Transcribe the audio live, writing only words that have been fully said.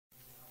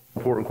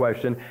Important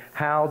question.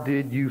 How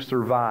did you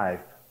survive?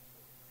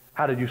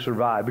 How did you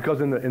survive?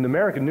 Because in the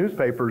American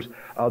newspapers,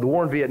 the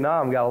war in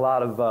Vietnam got a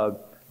lot of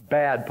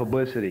bad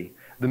publicity.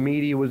 The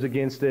media was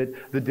against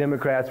it. The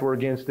Democrats were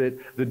against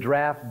it. The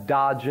draft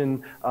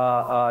dodging,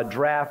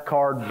 draft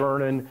card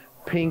burning,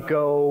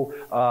 pinko,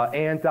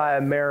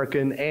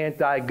 anti-American,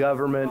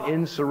 anti-government,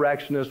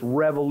 insurrectionist,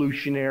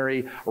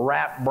 revolutionary,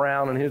 Rap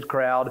Brown and his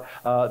crowd,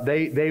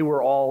 they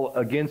were all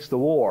against the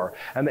war.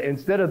 And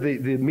instead of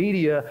the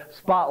media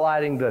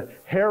spotlighting the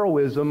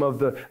heroism of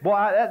the,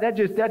 boy, that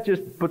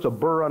just puts a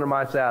burr under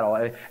my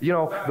saddle. You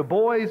know, the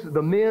boys,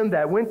 the men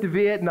that went to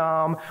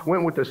Vietnam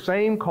went with the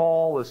same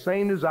call, the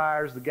same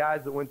desires, the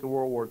guys that went to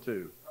World War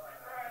II.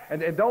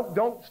 And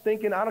don't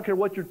stinking, I don't care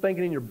what you're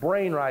thinking in your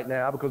brain right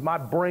now, because my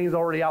brain's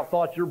already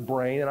outthought your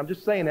brain. And I'm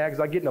just saying that because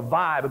I get in a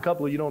vibe. A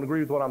couple of you don't agree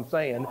with what I'm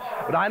saying.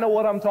 But I know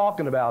what I'm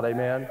talking about,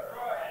 amen.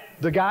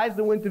 The guys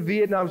that went to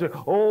Vietnam said,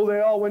 oh,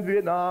 they all went to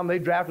Vietnam. They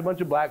drafted a bunch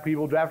of black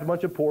people, drafted a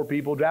bunch of poor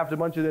people, drafted a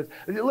bunch of this.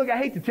 Look, I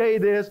hate to tell you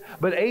this,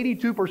 but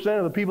 82%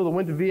 of the people that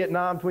went to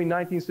Vietnam between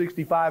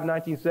 1965 and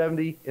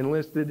 1970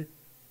 enlisted.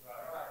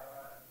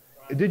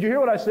 Did you hear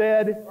what I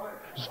said?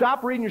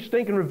 Stop reading your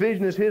stinking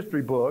revisionist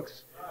history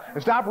books.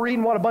 And stop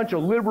reading what a bunch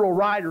of liberal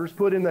writers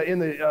put in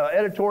the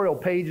editorial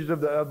pages of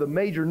the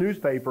major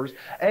newspapers.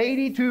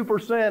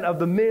 82% of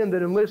the men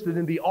that enlisted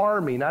in the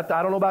Army, I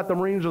don't know about the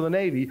Marines or the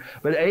Navy,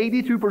 but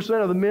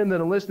 82% of the men that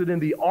enlisted in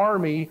the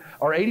Army,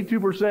 or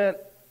 82%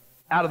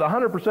 out of the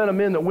 100% of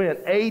men that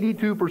went,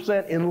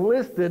 82%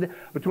 enlisted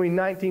between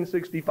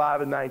 1965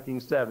 and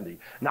 1970.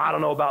 Now, I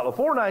don't know about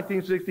before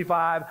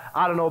 1965.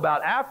 I don't know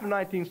about after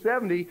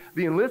 1970.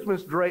 The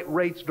enlistment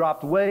rates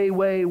dropped way,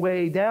 way,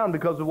 way down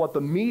because of what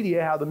the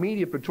media, how the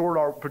media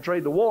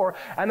portrayed the war.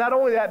 And not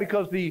only that,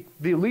 because the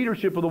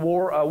leadership of the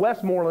war,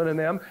 Westmoreland and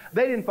them,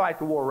 they didn't fight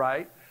the war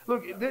right.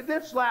 Look,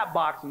 this slap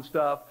boxing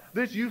stuff,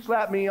 this you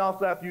slap me, I'll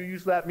slap you, you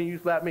slap me, you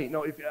slap me.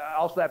 No,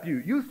 I'll slap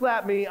you. You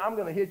slap me, I'm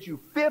going to hit you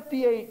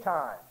 58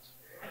 times.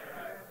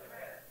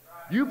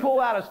 You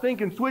pull out a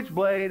stinking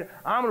switchblade,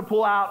 I'm going to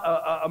pull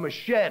out a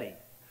machete.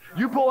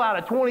 You pull out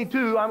a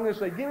 22, I'm going to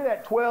say, give me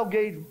that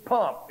 12-gauge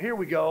pump. Here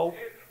we go.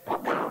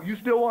 You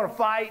still want to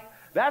fight?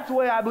 That's the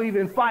way I believe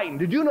in fighting.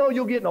 Did you know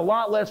you'll get in a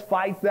lot less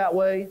fights that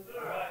way?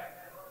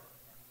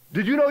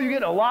 Did you know you get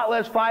in a lot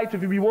less fights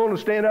if you be willing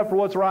to stand up for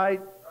what's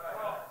right?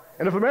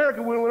 And if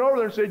America went over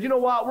there and said, you know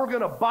what, we're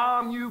going to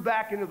bomb you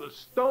back into the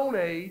Stone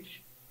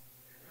Age,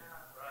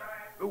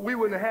 we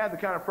wouldn't have had the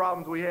kind of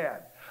problems we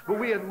had. But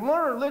we had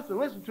learned,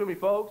 listen to me,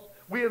 folks,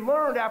 we had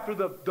learned after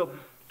the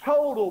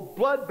total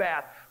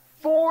bloodbath,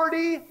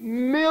 40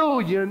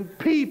 million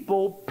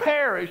people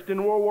perished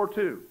in World War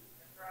II.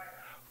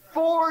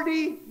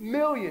 40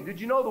 million. Did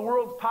you know the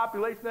world's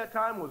population at that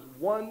time was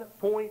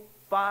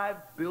 1.5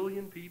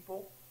 billion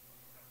people?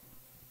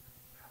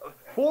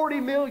 40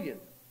 million.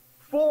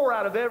 4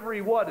 out of every,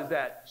 what is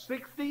that,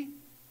 60?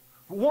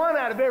 1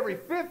 out of every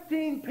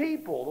 15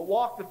 people that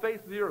walked the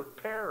face of the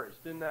earth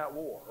perished in that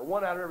war, or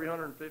 1 out of every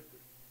 150.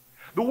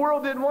 The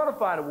world didn't want to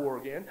fight a war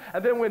again.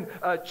 And then when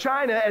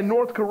China and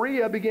North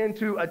Korea began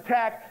to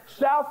attack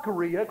South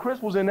Korea,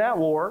 Chris was in that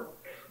war,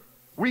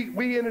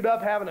 we ended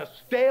up having a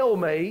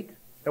stalemate.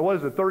 And what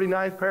is it,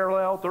 39th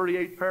parallel,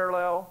 38th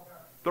parallel?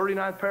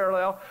 39th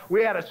parallel.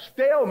 We had a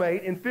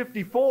stalemate in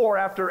 54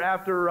 after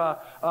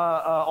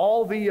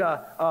all the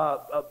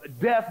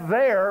death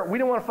there. We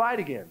didn't want to fight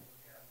again.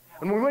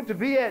 And when we went to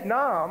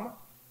Vietnam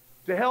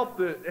to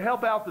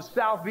help out the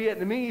South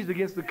Vietnamese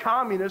against the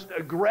communist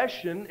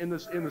aggression in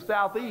the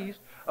southeast,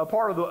 a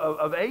part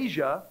of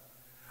Asia,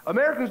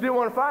 Americans didn't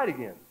want to fight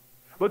again.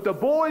 But the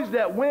boys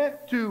that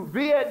went to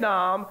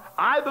Vietnam,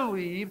 I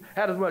believe,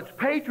 had as much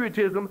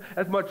patriotism,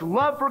 as much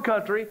love for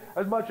country,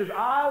 as much as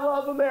I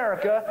love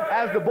America,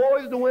 as the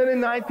boys that went in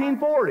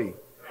 1940.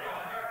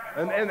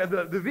 And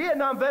the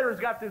Vietnam veterans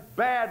got this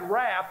bad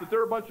rap that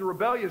they're a bunch of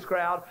rebellious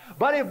crowd.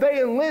 But if they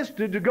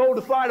enlisted to go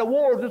to fight a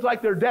war just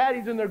like their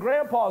daddies and their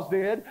grandpas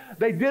did,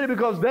 they did it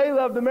because they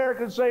loved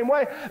America the same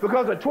way.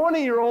 Because a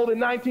 20-year-old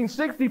in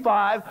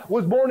 1965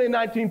 was born in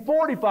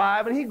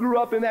 1945, and he grew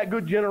up in that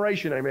good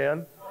generation,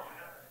 amen?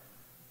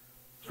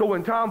 So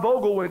when Tom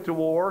Vogel went to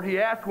war, he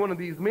asked one of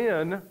these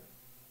men,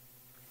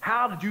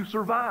 how did you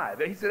survive?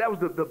 And he said that was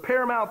the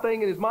paramount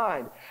thing in his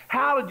mind.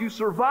 How did you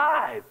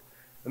survive?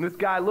 And this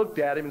guy looked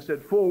at him and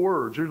said 4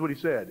 words. Here's what he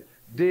said.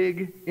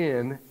 Dig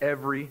in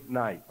every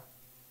night.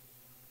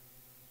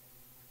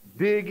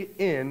 Dig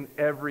in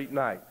every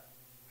night.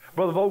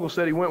 Brother Vogel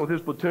said he went with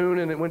his platoon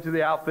and it went to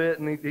the outfit,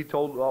 and he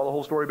told all the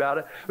whole story about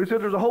it. But he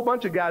said there's a whole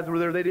bunch of guys that were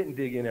there, they didn't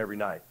dig in every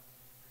night.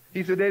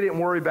 He said they didn't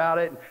worry about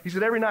it. He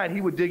said every night he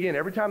would dig in.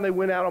 Every time they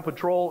went out on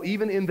patrol,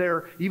 even in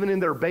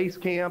their base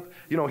camp,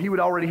 you know, he would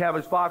already have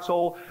his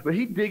foxhole, but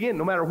he'd dig in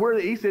no matter where.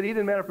 He said he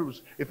didn't matter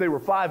if they were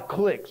 5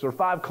 clicks or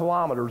 5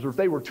 kilometers or if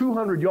they were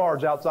 200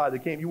 yards outside the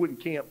camp. You wouldn't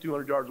camp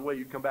 200 yards away.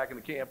 You'd come back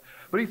into camp.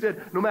 But he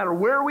said no matter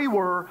where we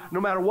were, no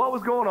matter what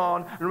was going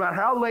on, no matter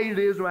how late it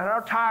is, no matter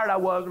how tired I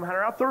was, no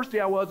matter how thirsty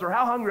I was or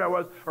how hungry I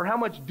was or how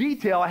much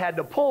detail I had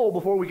to pull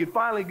before we could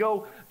finally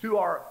go to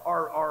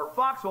our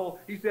foxhole,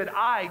 he said,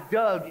 I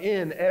dug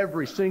in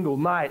every single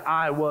night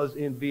I was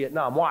in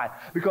Vietnam. Why?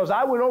 Because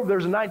I went over,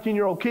 there's a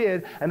 19-year-old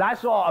kid, and I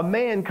saw a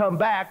man come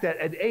back that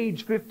at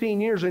age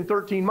 15 years and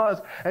 13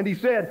 months, and he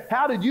said,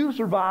 how did you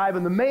survive?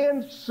 And the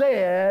man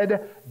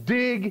said,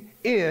 dig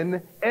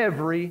in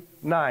every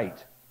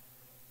night.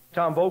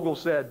 Tom Vogel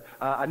said,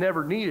 I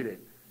never needed it.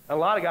 And a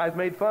lot of guys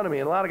made fun of me,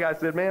 and a lot of guys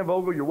said, man,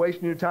 Vogel, you're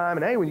wasting your time,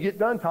 and hey, when you get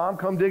done, Tom,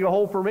 come dig a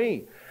hole for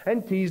me.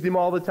 And teased him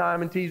all the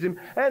time and teased him.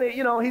 And,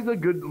 you know, he's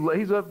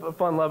a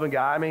fun-loving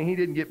guy. I mean, he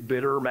didn't get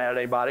bitter or mad at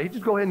anybody. He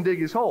just go ahead and dig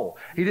his hole.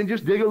 He didn't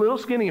just dig a little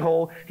skinny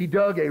hole. He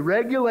dug a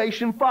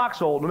regulation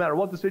foxhole, no matter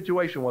what the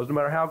situation was, no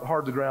matter how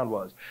hard the ground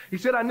was. He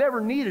said, I never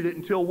needed it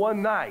until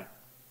one night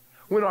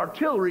when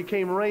artillery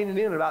came raining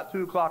in about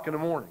 2 o'clock in the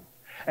morning.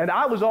 And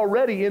I was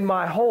already in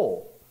my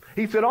hole.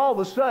 He said, all of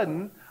a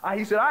sudden, I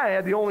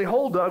had the only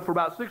hole dug for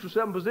about 6 or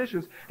 7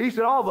 positions. He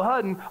said, all of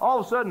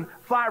a sudden,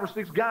 5 or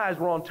 6 guys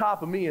were on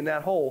top of me in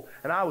that hole,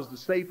 and I was the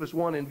safest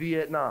one in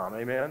Vietnam.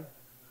 Amen.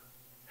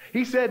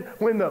 He said,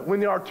 when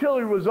the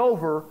artillery was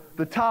over,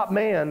 the top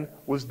man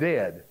was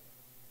dead.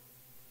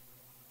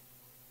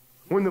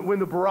 When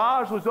the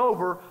barrage was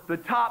over, the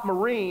top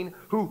Marine,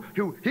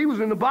 he was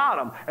in the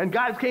bottom, and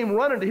guys came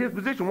running to his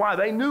position. Why?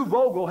 They knew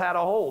Vogel had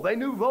a hole. They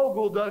knew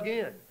Vogel dug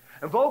in.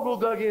 And Vogel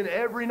dug in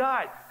every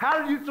night.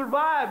 How did you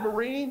survive,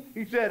 Marine?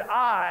 He said,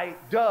 I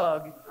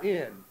dug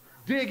in.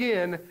 Dig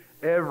in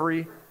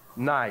every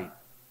night.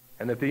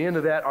 And at the end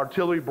of that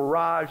artillery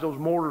barrage, those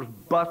mortars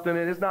busting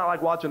in. It's not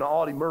like watching an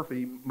Audie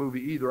Murphy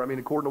movie either. I mean,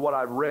 according to what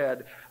I've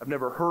read, I've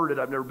never heard it.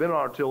 I've never been on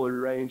an artillery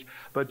range.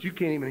 But you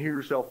can't even hear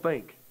yourself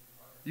think.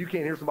 You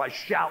can't hear somebody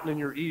shouting in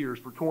your ears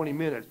for 20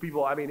 minutes.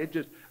 People, I mean, it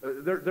just,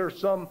 there's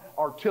some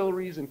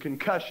artilleries and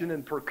concussion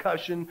and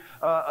percussion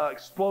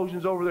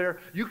explosions over there.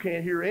 You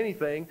can't hear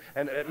anything.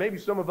 And maybe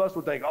some of us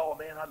would think, oh,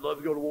 man, I'd love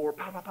to go to war.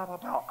 Pow, pow, pow, pow,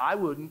 pow. I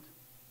wouldn't.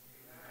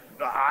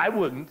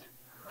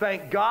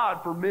 Thank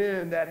God for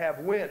men that have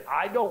went.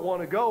 I don't want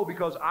to go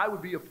because I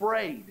would be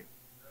afraid.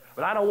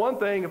 But I know one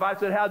thing. If I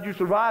said, how'd you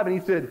survive? And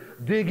he said,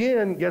 dig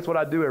in, guess what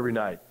I'd do every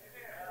night?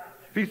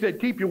 If he said,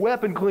 keep your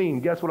weapon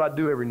clean, guess what I'd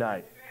do every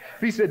night?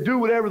 If he said, do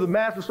whatever the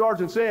master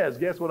sergeant says,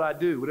 guess what I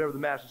do? Whatever the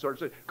master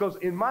sergeant says. Because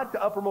in my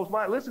uppermost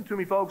mind, listen to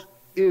me, folks,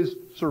 is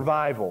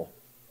survival.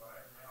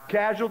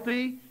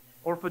 Casualty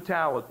or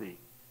fatality.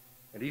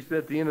 And he said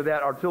at the end of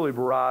that artillery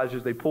barrage,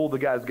 as they pulled the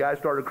guys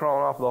started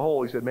crawling off the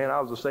hole. He said, man,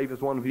 I was the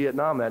safest one in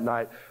Vietnam that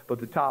night,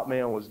 but the top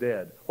man was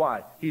dead.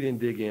 Why? He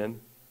didn't dig in.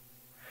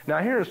 Now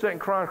here in 2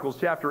 Chronicles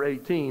chapter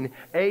 18,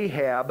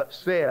 Ahab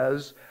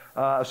says,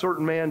 a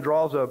certain man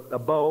draws a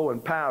bow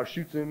and pow,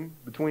 shoots him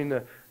between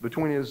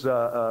his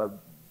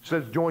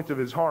says joints of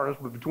his harness,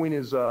 but between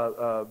his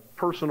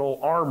personal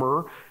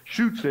armor,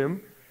 shoots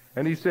him,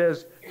 and he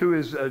says to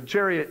his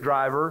chariot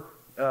driver,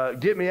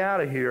 get me out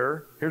of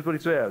here. Here's what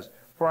he says,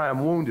 for I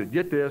am wounded.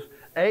 Get this,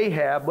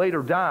 Ahab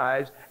later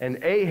dies,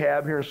 and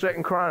Ahab here in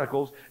 2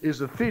 Chronicles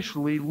is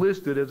officially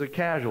listed as a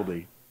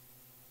casualty.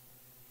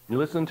 You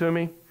listening to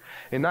me?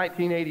 In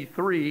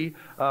 1983,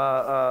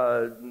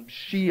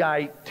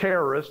 Shiite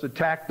terrorists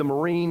attacked the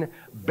Marine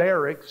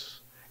barracks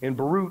in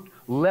Beirut,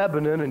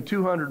 Lebanon, and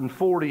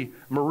 240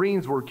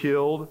 Marines were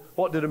killed.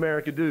 What did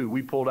America do?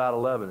 We pulled out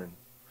of Lebanon.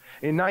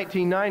 In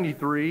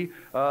 1993,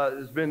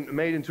 it's been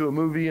made into a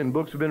movie and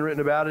books have been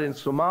written about it in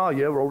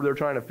Somalia. We're over there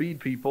trying to feed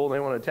people and they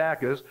want to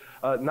attack us.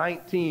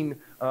 19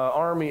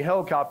 Army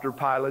helicopter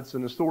pilots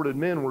and assorted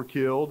men were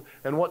killed.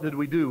 And what did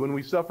we do? When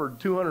we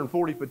suffered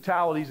 240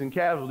 fatalities and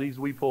casualties,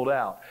 we pulled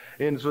out.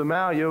 In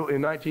Somalia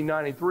in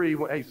 1993,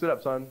 hey, sit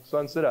up, son.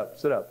 Son, sit up,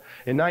 sit up.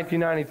 In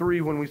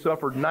 1993, when we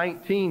suffered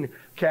 19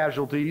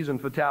 casualties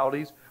and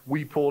fatalities,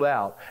 we pulled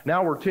out.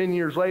 Now we're 10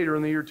 years later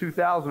in the year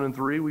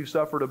 2003. We've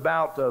suffered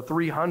about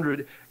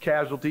 300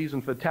 casualties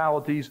and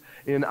fatalities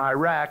in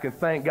Iraq, and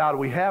thank God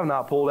we have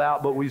not pulled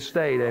out, but we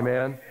stayed,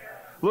 amen.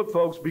 Look,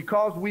 folks,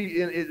 because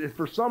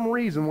for some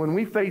reason, when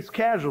we face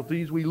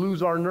casualties, we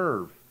lose our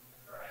nerve.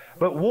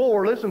 But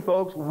war, listen,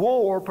 folks,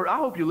 war, I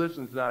hope you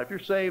listen tonight. If you're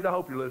saved, I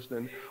hope you're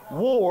listening.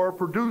 War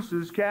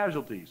produces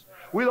casualties.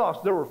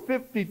 There were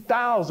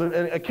 50,000,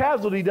 and a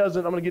casualty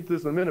doesn't, I'm going to get to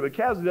this in a minute, but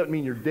casualty doesn't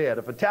mean you're dead.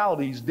 A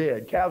fatality is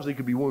dead. Casualty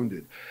could be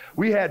wounded.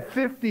 We had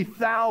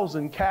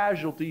 50,000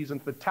 casualties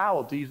and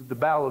fatalities at the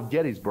Battle of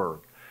Gettysburg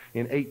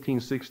in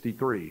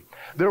 1863.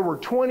 There were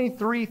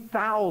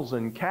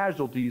 23,000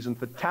 casualties and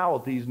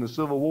fatalities in the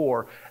Civil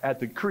War at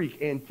the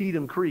creek,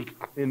 Antietam Creek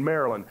in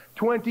Maryland.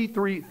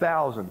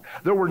 23,000.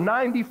 There were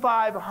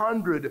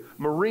 9,500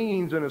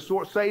 Marines and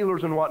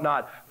sailors and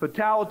whatnot,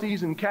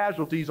 fatalities and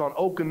casualties on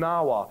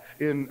Okinawa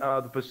in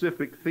the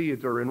Pacific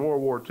Theater in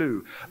World War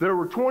II. There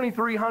were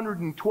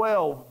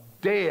 2,312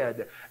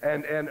 dead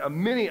and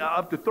many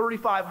up to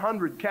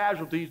 3,500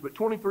 casualties, but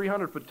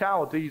 2,300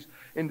 fatalities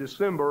in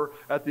December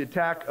at the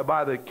attack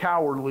by the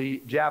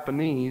cowardly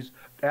Japanese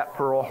at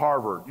Pearl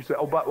Harbor. You say,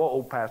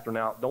 oh, Pastor,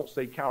 now don't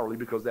say cowardly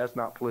because that's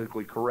not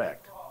politically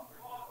correct.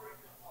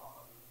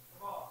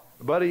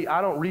 Buddy,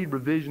 I don't read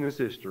revisionist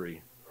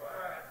history.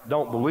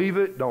 Don't believe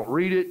it, don't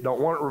read it,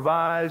 don't want it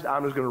revised.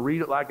 I'm just going to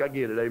read it like I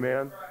get it,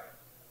 amen?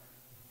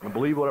 And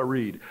believe what I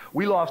read.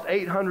 We lost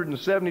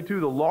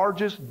 872, the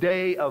largest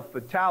day of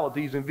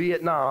fatalities in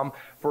Vietnam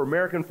for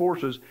American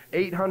forces.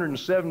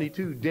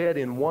 872 dead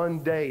in one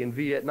day in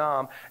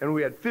Vietnam. And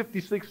we had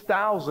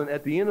 56,000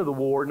 at the end of the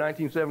war in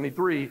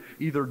 1973,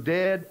 either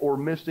dead or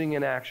missing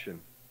in action.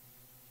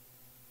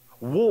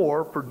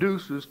 War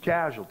produces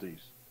casualties.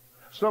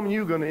 Some of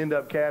you are going to end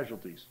up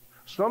casualties.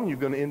 Some of you are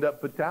going to end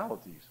up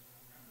fatalities.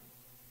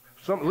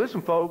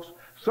 Listen, folks.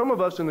 Some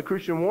of us in the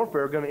Christian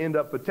warfare are going to end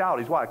up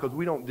fatalities. Why? Because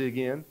we don't dig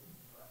in.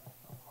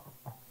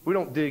 We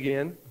don't dig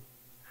in.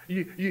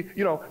 You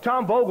know,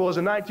 Tom Vogel is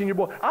a 19-year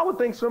boy. I would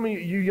think some of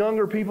you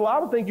younger people, I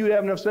would think you'd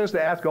have enough sense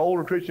to ask an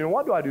older Christian,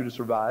 what do I do to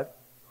survive?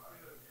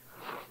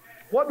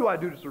 What do I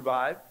do to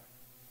survive?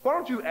 Why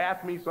don't you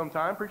ask me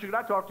sometime, preacher, could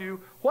I talk to you?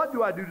 What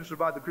do I do to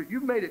survive the Christian?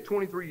 You've made it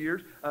 23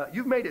 years.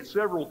 You've made it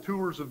several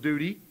tours of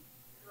duty.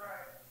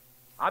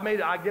 I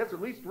made, I guess,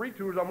 at least 3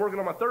 tours. I'm working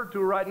on my 3rd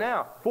tour right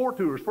now. 4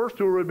 tours. First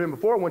tour would have been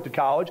before I went to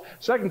college.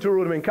 Second tour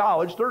would have been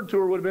college. 3rd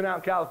tour would have been out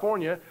in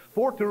California.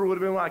 4th tour would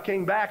have been when I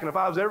came back. And if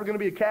I was ever going to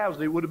be a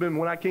casualty, it would have been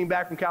when I came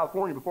back from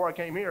California before I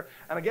came here.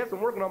 And I guess I'm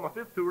working on my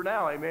 5th tour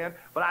now, amen.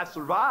 But I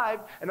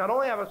survived. And not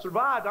only have I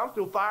survived, I'm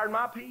still firing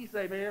my piece,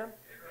 amen.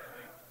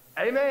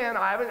 Amen.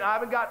 I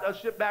haven't got a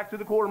ship back to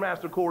the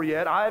quartermaster corps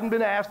yet. I haven't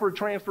been asked for a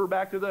transfer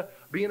back to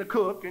being a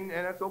cook. And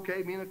that's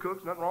okay. Being a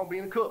cook's nothing wrong with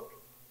being a cook.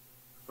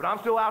 But I'm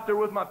still out there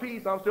with my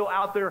piece. I'm still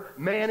out there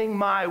manning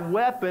my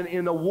weapon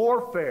in the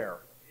warfare.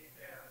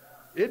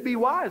 It'd be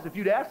wise if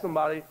you'd ask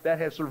somebody that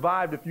has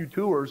survived a few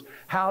tours,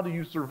 how do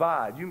you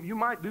survive? You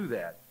might do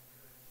that.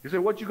 You say,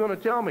 what you going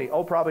to tell me?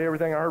 Oh, probably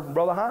everything I heard from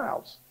Brother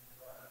Hyles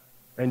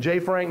and J.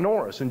 Frank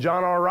Norris and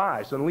John R.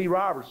 Rice and Lee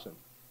Robertson.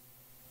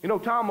 You know,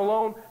 Tom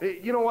Malone,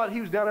 you know what? He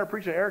was down there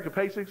preaching Eric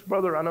Kapasic's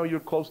brother. I know you're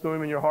close to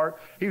him in your heart.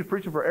 He was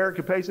preaching for Eric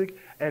Kapasic.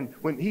 And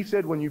when he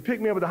said, when you pick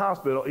me up at the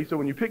hospital, he said,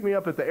 when you pick me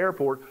up at the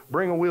airport,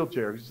 bring a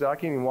wheelchair. He said, I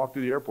can't even walk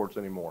through the airports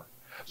anymore.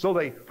 So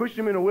they pushed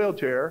him in a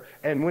wheelchair.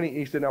 And when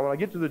he said, now when I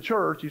get to the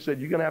church, he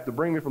said, you're going to have to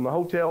bring me from the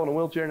hotel in a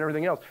wheelchair and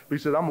everything else. But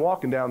he said, I'm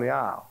walking down the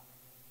aisle.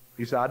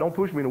 He said, don't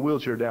push me in a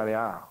wheelchair down the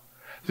aisle.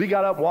 So he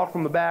got up, walked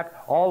from the back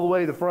all the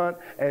way to the front,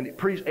 and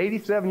preached,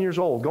 87 years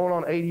old, going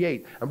on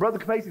 88. And Brother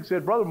Kapasic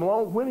said, Brother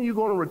Malone, when are you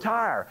going to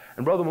retire?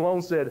 And Brother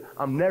Malone said,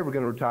 I'm never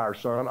going to retire,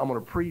 son. I'm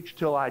going to preach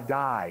till I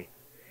die.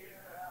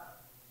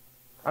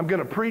 I'm going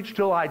to preach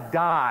till I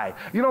die.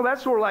 You know,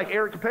 that's sort of like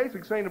Eric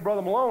Kapasic saying to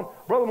Brother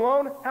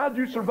Malone, how'd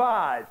you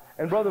survive?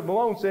 And Brother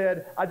Malone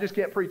said, I just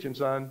kept preaching,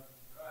 son.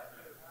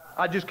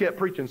 I just kept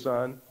preaching,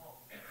 son.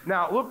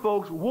 Now, look,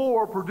 folks,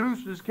 war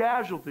produces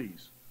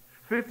casualties.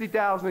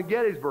 50,000 at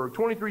Gettysburg,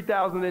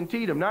 23,000 in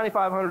Antietam,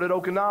 9,500 at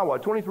Okinawa,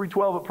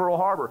 2,312 at Pearl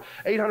Harbor,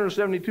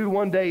 872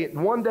 one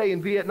day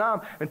in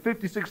Vietnam, and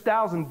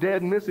 56,000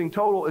 dead and missing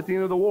total at the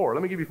end of the war.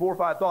 Let me give you 4 or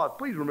 5 thoughts.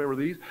 Please remember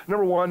these.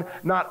 Number 1,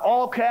 not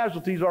all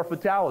casualties are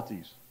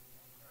fatalities.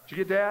 Did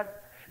you get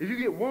that? If you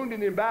get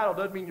wounded in battle,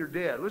 doesn't mean you're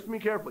dead. Listen to me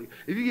carefully.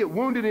 If you get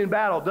wounded in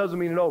battle, doesn't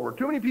mean it's over.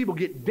 Too many people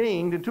get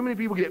dinged, and too many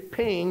people get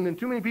pinged, and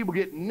too many people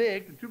get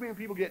nicked, and too many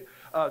people get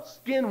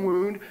skin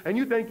wound, and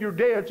you think you're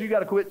dead, so you got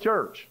to quit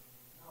church.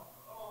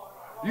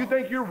 You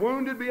think you're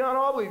wounded beyond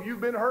all belief. You've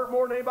been hurt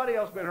more than anybody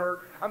else been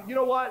hurt. You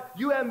know what?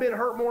 You haven't been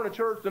hurt more in a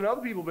church than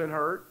other people have been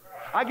hurt.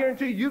 I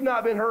guarantee you've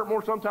not been hurt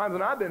more sometimes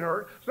than I've been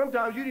hurt.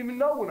 Sometimes you don't even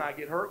know when I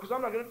get hurt because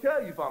I'm not going to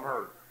tell you if I'm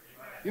hurt.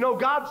 You know,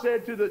 God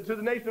said to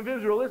the nation of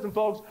Israel, listen,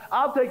 folks,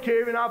 I'll take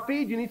care of you and I'll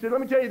feed you. And he said,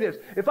 let me tell you this.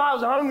 If I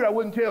was hungry, I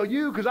wouldn't tell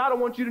you because I don't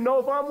want you to know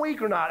if I'm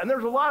weak or not. And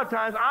there's a lot of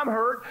times I'm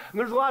hurt. And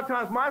there's a lot of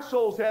times my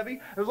soul's heavy.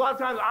 There's a lot of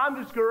times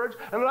I'm discouraged.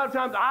 And a lot of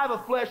times I have a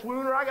flesh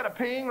wound or I got a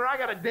ping or I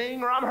got a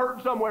ding or I'm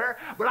hurting somewhere.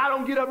 But I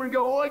don't get up and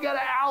go, oh, I got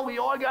an owie.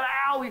 Oh, I got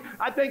an owie.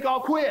 I think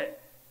I'll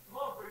quit.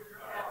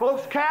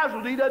 Folks,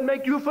 casualty doesn't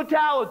make you a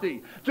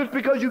fatality. Just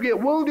because you get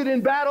wounded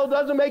in battle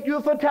doesn't make you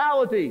a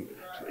fatality.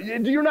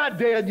 You're not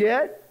dead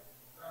yet.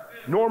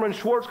 Norman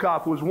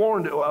Schwarzkopf was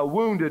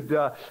wounded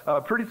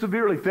pretty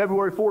severely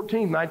February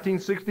 14,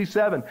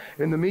 1967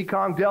 in the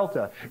Mekong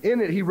Delta.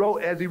 In it,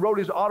 as he wrote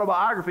his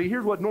autobiography,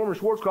 here's what Norman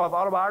Schwarzkopf's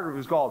autobiography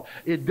is called.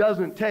 It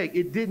didn't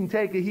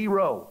take a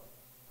hero.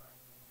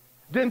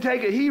 Didn't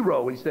take a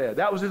hero, he said.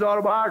 That was his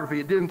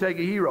autobiography. It didn't take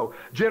a hero.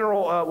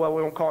 General, well,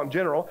 we won't call him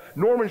General.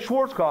 Norman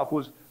Schwarzkopf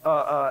was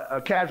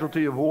a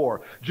casualty of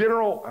war.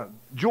 General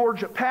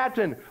George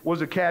Patton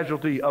was a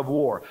casualty of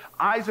war.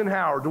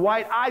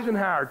 Dwight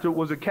Eisenhower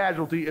was a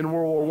casualty in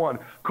World War I.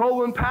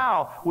 Colin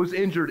Powell was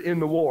injured in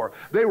the war.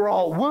 They were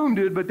all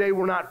wounded, but they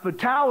were not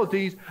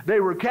fatalities.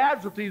 They were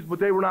casualties, but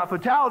they were not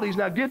fatalities.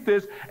 Now get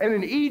this, and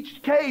in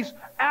each case,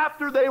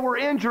 after they were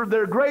injured,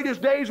 their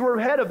greatest days were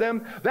ahead of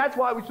them. That's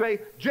why we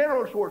say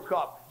General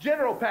Schwarzkopf,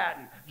 General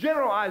Patton,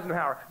 General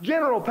Eisenhower,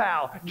 General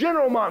Powell,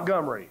 General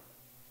Montgomery.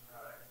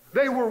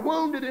 They were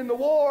wounded in the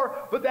war,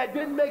 but that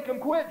didn't make them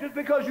quit. Just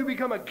because you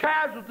become a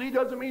casualty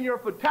doesn't mean you're a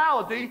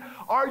fatality.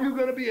 Are you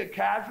going to be a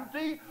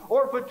casualty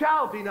or a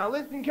fatality? Now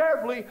listen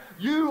carefully.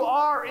 You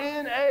are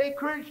in a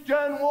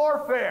Christian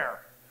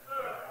warfare.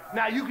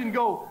 Now you can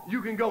go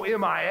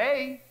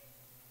MIA.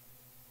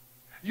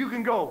 You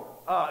can go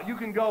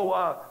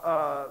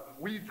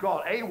we used to call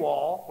it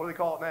AWOL. What do they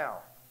call it now?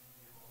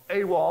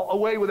 AWOL,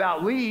 away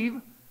without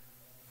leave.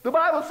 The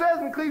Bible says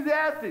in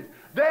Ecclesiastes,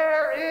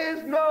 there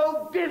is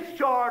no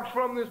discharge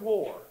from this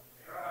war.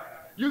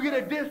 You get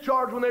a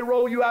discharge when they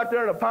roll you out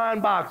there in a pine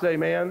box,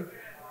 amen?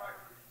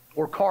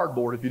 Or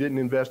cardboard if you didn't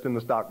invest in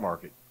the stock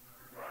market.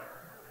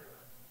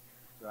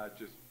 That's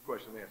just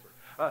question and answer.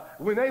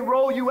 When they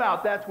roll you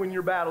out, that's when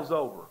your battle's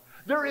over.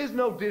 There is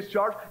no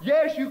discharge.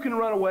 Yes, you can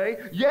run away.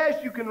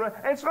 Yes, you can run.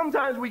 And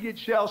sometimes we get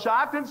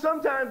shell-shocked, and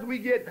sometimes we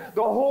get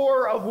the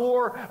horror of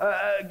war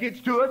gets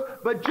to us.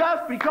 But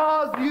just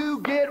because you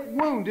get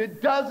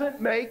wounded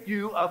doesn't make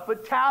you a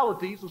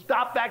fatality. So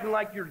stop acting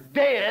like you're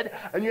dead,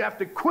 and you have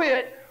to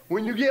quit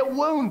when you get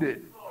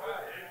wounded.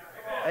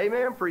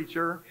 Amen,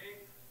 preacher.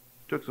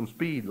 Took some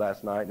speed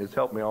last night, and it's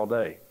helped me all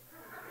day.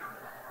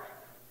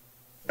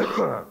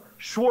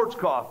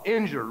 Schwarzkopf,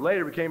 injured,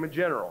 later became a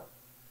general.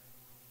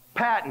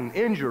 Patton,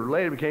 injured,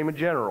 later became a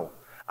general.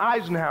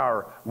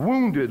 Eisenhower,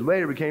 wounded,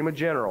 later became a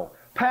general.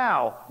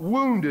 Powell,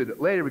 wounded,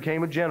 later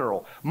became a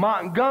general.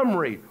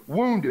 Montgomery,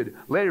 wounded,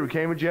 later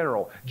became a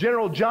general.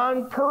 General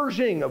John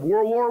Pershing of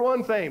World War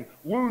I fame,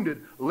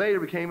 wounded, later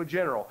became a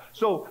general.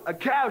 So a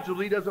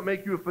casualty doesn't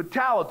make you a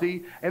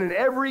fatality, and in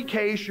every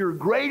case, your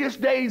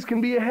greatest days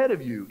can be ahead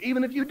of you,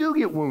 even if you do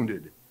get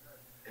wounded.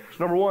 So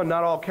number one,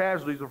 not all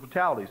casualties are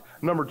fatalities.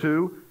 Number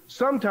two,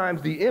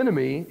 sometimes the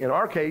enemy, in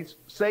our case,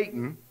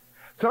 Satan,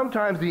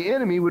 sometimes the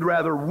enemy would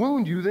rather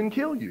wound you than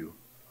kill you.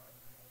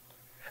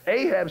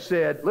 Ahab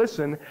said,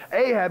 listen,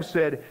 Ahab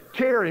said,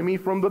 carry me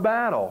from the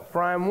battle,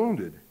 for I am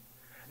wounded.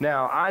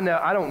 Now, I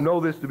don't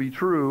know this to be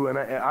true, and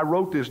I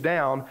wrote this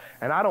down,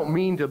 and I don't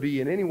mean to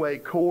be in any way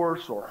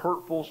coarse or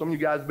hurtful. Some of you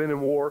guys have been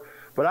in war,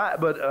 but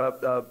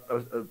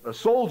a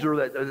soldier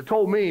that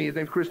told me, his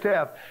name's Chris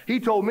Teff, he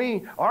told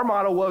me our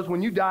motto was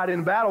when you died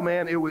in battle,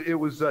 man, it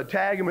was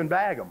tag him and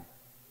bag him.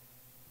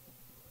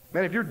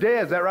 Man, if you're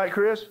dead, is that right,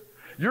 Chris?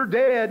 You're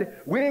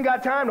dead. We ain't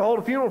got time to hold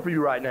a funeral for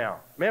you right now.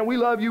 Man, we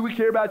love you. We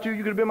care about you. You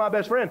could have been my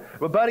best friend.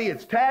 But, buddy,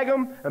 it's tag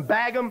them and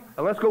bag them,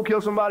 and let's go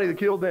kill somebody that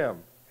killed them.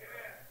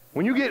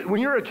 When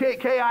you're a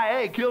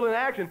KIA, killed in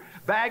action,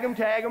 bag them,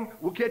 tag them.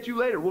 We'll catch you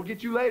later. We'll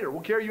get you later.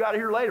 We'll carry you out of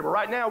here later. But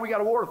right now, we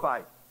got a war to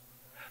fight.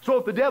 So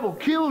if the devil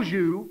kills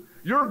you,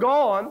 you're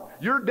gone.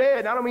 You're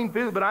dead. I don't mean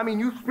physically, but I mean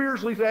you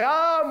spiritually say,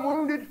 oh, I'm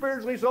wounded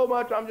spiritually so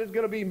much, I'm just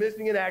going to be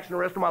missing in action the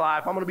rest of my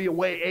life. I'm going to be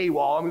away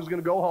AWOL. I'm just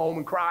going to go home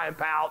and cry and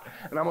pout,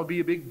 and I'm going to be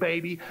a big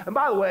baby. And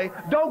by the way,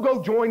 don't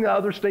go join the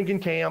other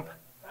stinking camp.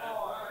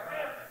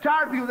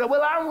 Tired of people say,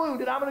 well, I'm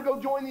wounded. I'm going to go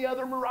join the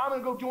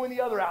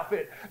other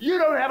outfit. You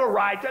don't have a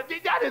right.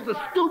 That is the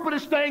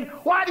stupidest thing.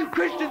 Why do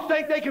Christians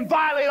think they can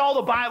violate all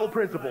the Bible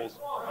principles?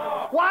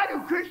 Why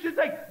do Christians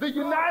think the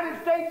United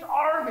States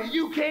Army,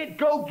 you can't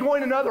go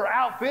join another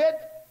outfit?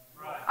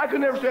 I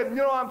could never say,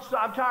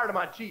 I'm tired of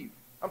my chief.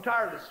 I'm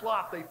tired of the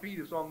slop they feed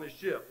us on this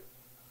ship.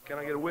 Can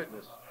I get a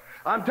witness?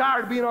 I'm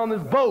tired of being on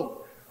this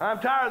boat. I'm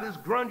tired of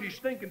this grungy,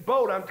 stinking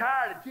boat. I'm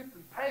tired of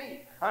tipping paint.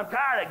 I'm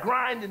tired of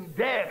grinding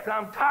decks.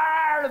 I'm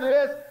tired of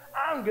this.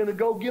 I'm going to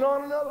go get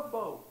on another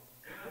boat.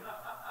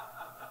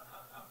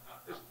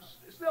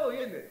 It's silly,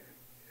 isn't it?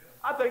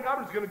 I think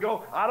I'm just going to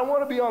go. I don't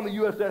want to be on the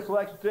USS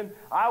Lexington.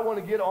 I want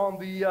to get on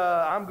the,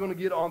 I'm going to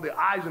get on the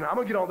Eisenhower. I'm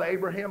going to get on the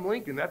Abraham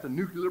Lincoln. That's a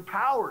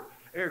nuclear-powered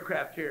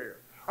aircraft carrier.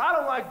 I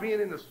don't like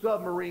being in the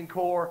submarine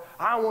corps.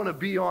 I want to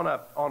be on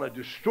a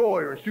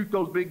destroyer and shoot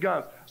those big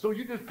guns. So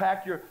you just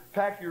pack your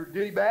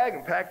ditty bag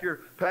and pack your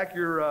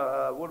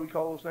what do we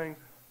call those things?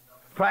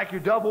 Pack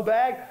your duffel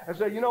bag and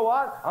say, you know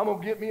what? I'm going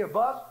to get me a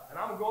bus and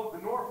I'm going to go up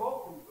to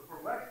Norfolk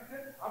from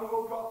Lexington. I'm going to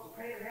go across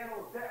the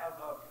panhandle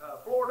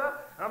of Florida,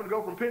 and I'm going to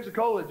go from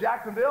Pensacola to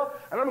Jacksonville,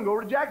 and I'm going to go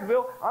over to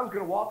Jacksonville. I'm just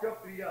going to walk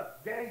up the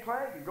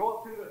gangplank and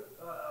go up to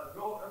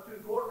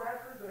the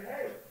quartermaster and say,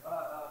 hey,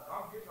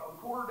 I'm getting on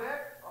the quarter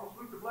deck. I'm going to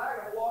salute the flag.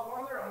 I'm going to walk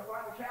on there. I'm going to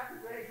find the captain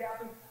and say, hey,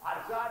 Captain,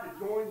 I decided to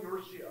join your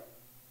ship.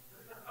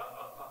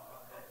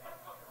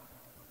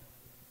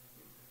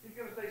 He's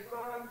going to say,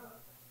 son,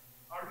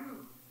 are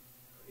you?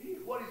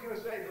 What he's going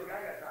to say is, look, I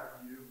got time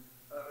for you.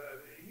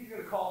 He's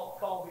going to call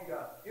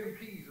the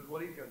MPs is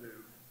what he's going to do.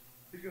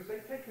 He's going to say,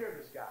 take care of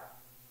this guy.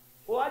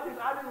 Well, I didn't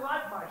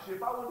like my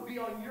ship. I want to be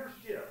on your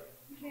ship.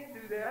 You can't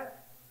do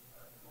that.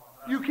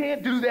 You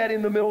can't do that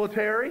in the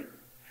military.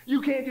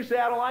 You can't just say,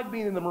 I don't like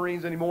being in the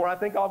Marines anymore. I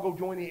think I'll go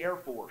join the Air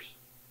Force.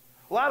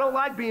 Well, I don't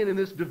like being in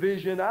this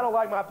division. I don't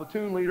like my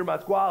platoon leader, my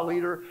squad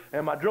leader,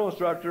 and my drill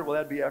instructor. Well,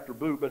 that'd be after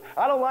boot. But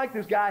I don't like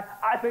this guy.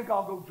 I think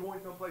I'll go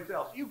join someplace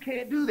else. You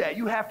can't do that.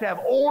 You have to have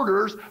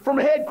orders from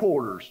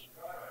headquarters.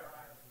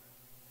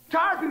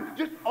 Tired people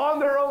just on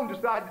their own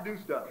decide to do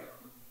stuff.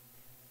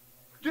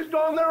 Just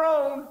on their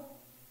own.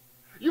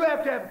 You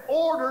have to have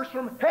orders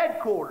from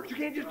headquarters. You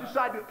can't just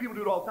decide to, people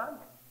do it all the time.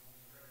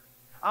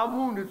 I'm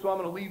wounded, so I'm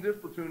going to leave this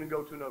platoon and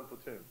go to another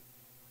platoon.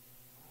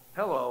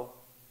 Hello.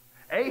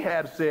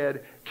 Ahab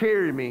said,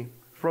 carry me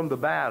from the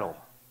battle.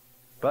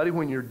 Buddy,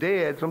 when you're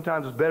dead,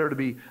 sometimes it's better to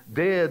be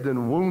dead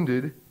than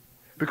wounded,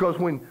 because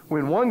when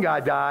one guy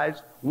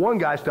dies, one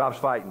guy stops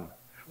fighting.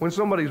 When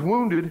somebody's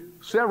wounded,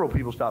 several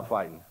people stop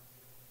fighting.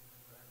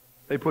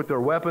 They put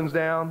their weapons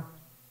down,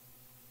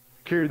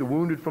 carry the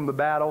wounded from the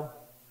battle.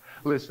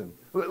 Listen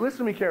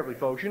to me carefully,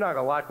 folks. You're not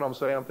going to like what I'm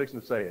saying. I'm fixing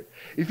to say it.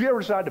 If you ever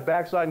decide to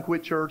backslide and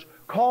quit church,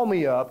 call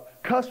me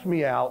up, cuss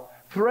me out,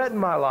 threaten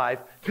my life,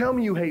 tell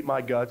me you hate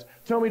my guts,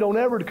 tell me don't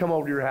ever to come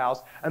over to your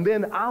house, and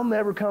then I'll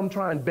never come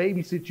try and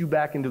babysit you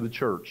back into the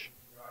church.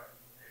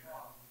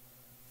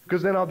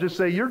 Because then I'll just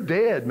say, you're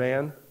dead,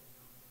 man.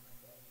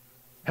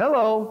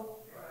 Hello.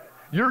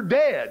 You're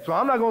dead. So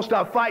I'm not going to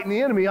stop fighting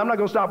the enemy. I'm not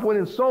going to stop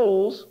winning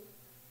souls.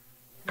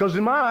 Because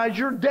in my eyes,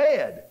 you're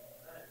dead.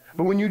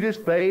 But when you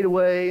just fade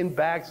away and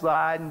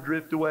backslide and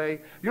drift away,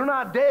 you're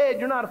not dead.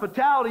 You're not a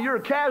fatality. You're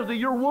a casualty.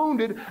 You're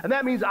wounded. And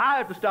that means I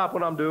have to stop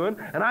what I'm doing.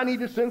 And I need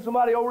to send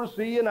somebody over to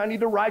see you. And I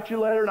need to write you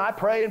a letter. And I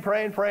pray and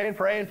pray and pray and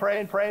pray and pray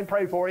and pray and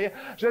pray for you.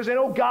 So saying,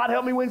 oh, God,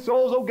 help me win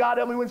souls. Oh, God,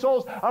 help me win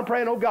souls. I'm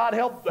praying, oh, God,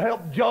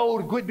 help Joe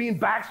to quit being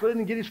backslidden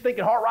and get his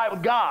thinking heart right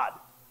with God.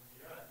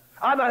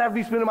 I might have to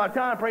be spending my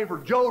time praying for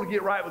Joe to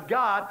get right with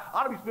God. I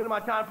ought to be spending my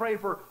time praying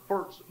for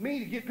me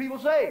to get people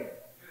saved.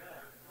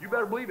 You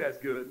better believe that's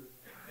good.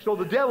 So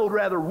the devil would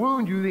rather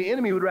wound you, the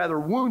enemy would rather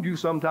wound you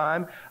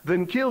sometime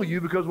than kill you,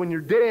 because when you're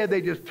dead,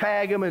 they just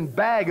tag them and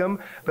bag them.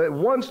 But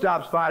one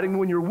stops fighting.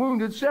 When you're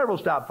wounded, several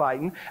stop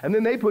fighting. And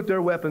then they put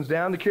their weapons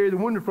down to carry the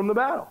wounded from the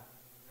battle.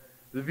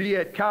 The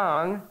Viet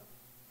Cong,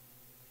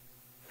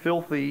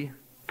 filthy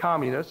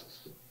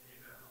communists,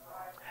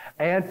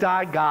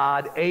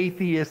 anti-God,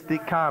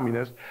 atheistic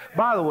communists.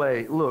 By the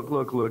way,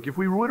 look. If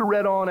we would have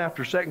read on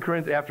after 2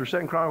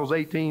 Chronicles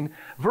 18,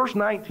 verse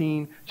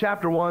 19,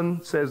 chapter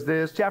 1 says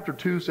this, chapter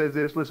 2 says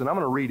this. Listen, I'm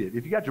going to read it.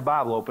 If you got your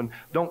Bible open,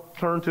 don't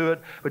turn to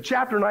it. But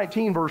chapter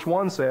 19, verse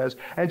 1 says,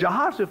 and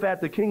Jehoshaphat,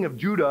 the king of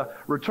Judah,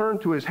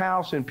 returned to his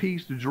house in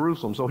peace to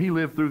Jerusalem. So he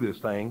lived through this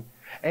thing.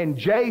 And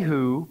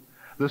Jehu,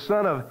 the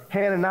son of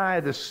Hananiah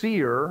the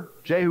seer,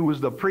 Jehu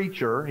was the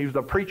preacher, he was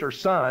the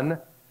preacher's son,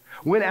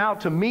 went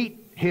out to meet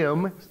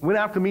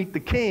the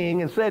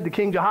king and said to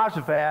King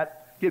Jehoshaphat,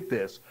 get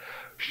this,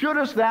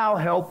 shouldest thou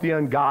help the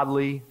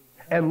ungodly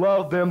and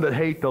love them that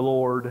hate the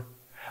Lord?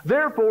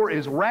 Therefore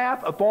is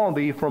wrath upon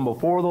thee from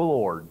before the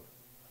Lord.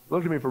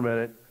 Look at me for a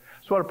minute.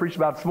 That's what I preached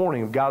about this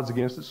morning. If God's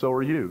against it, so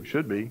are you.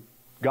 Should be.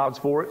 God's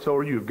for it, so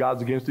are you. If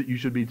God's against it, you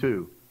should be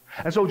too.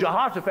 And so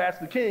Jehoshaphat's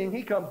the king.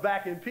 He comes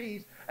back in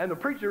peace, and the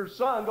preacher's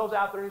son goes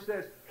out there and he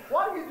says,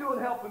 what are you doing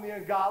helping the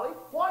ungodly?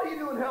 What are you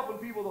doing helping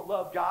people that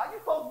love God? You're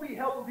supposed to be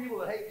helping people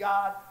that hate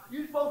God.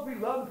 You're supposed to be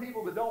loving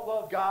people that don't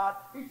love God.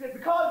 He said,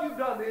 because you've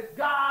done this,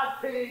 God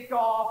take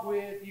off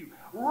with you.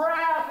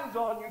 Wrath is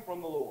on you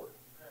from the Lord.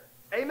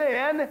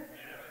 Amen.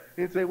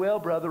 He'd say, well,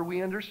 brother,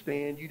 we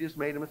understand. You just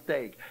made a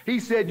mistake. He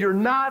said, you're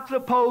not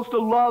supposed to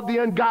love the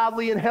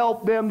ungodly and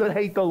help them that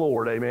hate the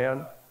Lord.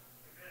 Amen.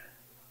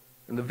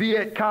 And the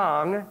Viet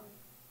Cong,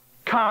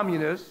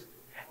 communists,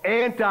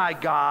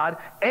 anti-God,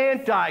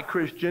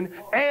 anti-Christian,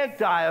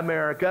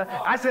 anti-America.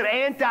 I said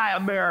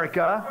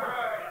anti-America.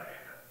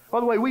 By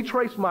the way, we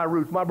trace my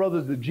roots. My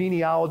brother's the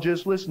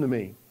genealogist. Listen to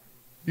me.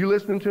 You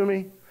listening to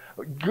me?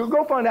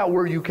 Go find out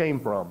where you came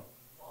from.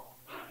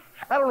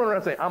 I don't know what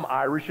I'm saying. I'm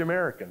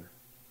Irish-American.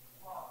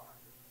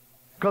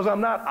 Because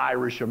I'm not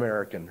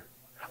Irish-American.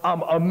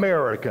 I'm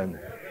American.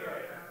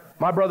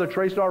 My brother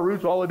traced our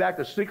roots all the way back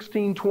to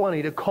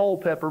 1620 to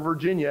Culpeper,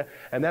 Virginia,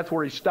 and that's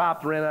where he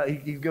stopped, ran out.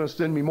 He's going to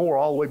send me more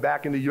all the way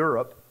back into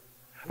Europe.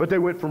 But they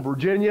went from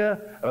Virginia,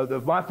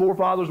 my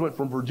forefathers went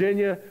from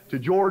Virginia to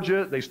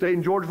Georgia. They stayed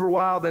in Georgia for a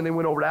while. Then they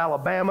went over to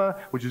Alabama,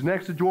 which is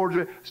next to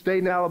Georgia, stayed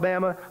in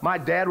Alabama. My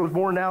dad was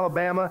born in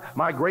Alabama.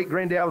 My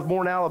great-granddad was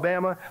born in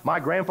Alabama. My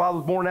grandfather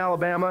was born in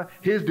Alabama.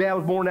 His dad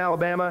was born in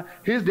Alabama.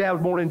 His dad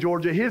was born in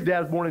Georgia. His dad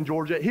was born in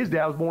Georgia. His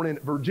dad was born in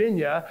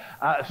Virginia.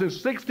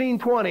 Since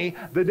 1620,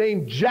 the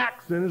name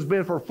Jackson has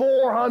been for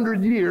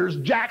 400 years.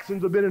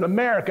 Jacksons have been in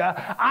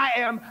America. I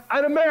am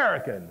an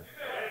American.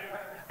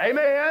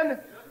 Amen.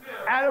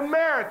 An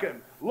American.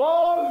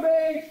 Long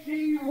may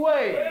she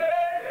wave.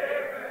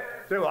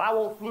 Say, well, I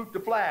won't salute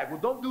the flag. Well,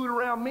 don't do it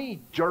around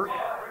me, jerk.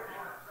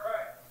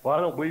 Well, I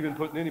don't believe in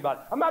putting anybody.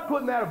 I'm not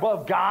putting that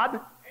above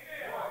God.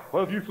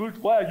 Well, if you salute the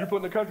flag, you're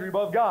putting the country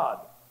above God.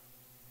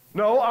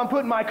 No, I'm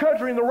putting my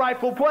country in the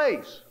rightful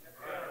place.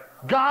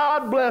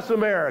 God bless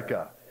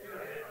America.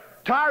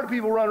 Tired of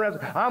people running around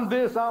saying, I'm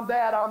this, I'm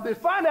that, I'm this.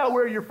 Find out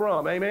where you're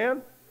from,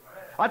 amen?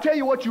 I tell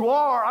you what you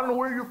are. I don't know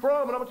where you're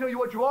from, but I'm going to tell you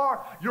what you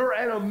are. You're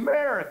an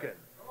American.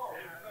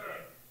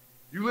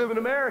 You live in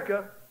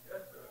America.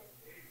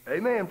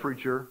 Amen,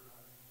 preacher.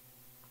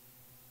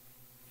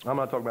 I'm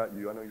not talking about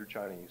you. I know you're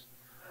Chinese.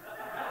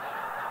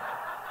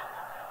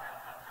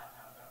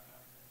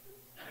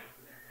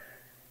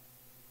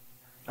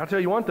 I'll tell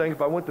you one thing.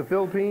 If I went to the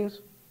Philippines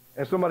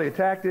and somebody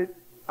attacked it,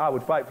 I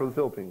would fight for the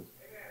Philippines.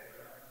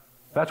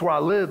 That's where I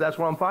live. That's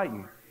where I'm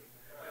fighting.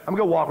 I'm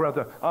going to walk around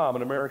there. Oh, I'm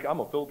an American. I'm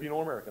a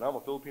Filipino-American. I'm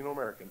a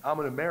Filipino-American. I'm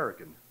an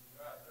American.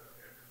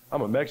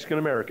 I'm a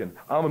Mexican-American.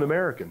 I'm an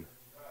American.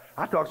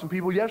 I talked to some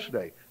people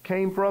yesterday.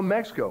 Came from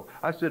Mexico.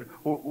 I said,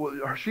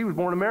 well, she was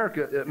born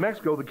in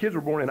Mexico. The kids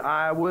were born in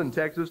Iowa and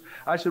Texas.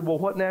 I said, well,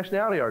 what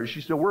nationality are you?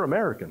 She said, we're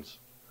Americans.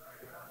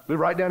 Live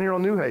right down here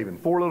on New Haven.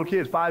 4 little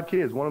kids, 5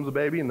 kids. One of them's a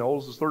baby and the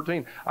oldest is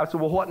 13. I said,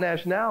 well, what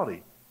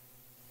nationality?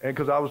 And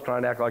because I was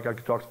trying to act like I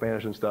could talk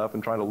Spanish and stuff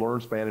and trying to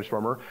learn Spanish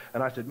from her.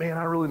 And I said, man,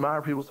 I really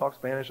admire people who talk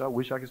Spanish. I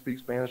wish I could speak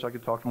Spanish. I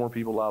could talk to more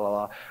people, la, la,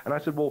 la. And I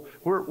said, well,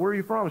 where are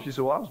you from? And she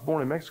said, well, I was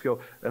born in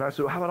Mexico. And I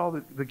said, well, how about all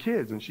the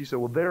kids? And she said,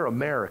 well, they're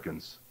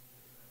Americans.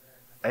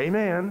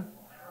 Amen.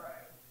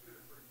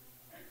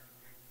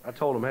 I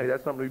told him, hey,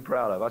 that's something to be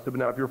proud of. I said, but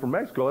now if you're from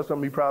Mexico, that's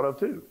something to be proud of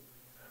too.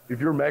 If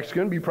you're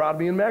Mexican, be proud of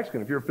being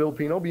Mexican. If you're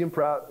Filipino, being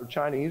proud, or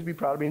Chinese, be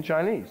proud of being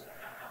Chinese.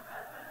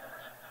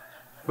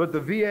 But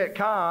the Viet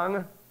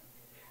Cong,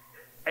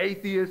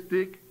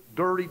 atheistic,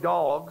 dirty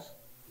dogs,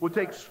 would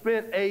take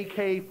spent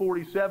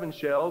AK-47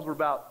 shells, were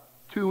about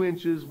 2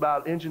 inches,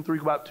 about 1 3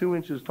 inches, about 2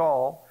 inches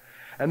tall,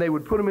 and they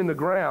would put them in the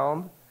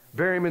ground,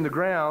 bury them in the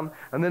ground,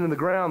 and then in the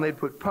ground they'd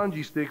put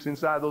punji sticks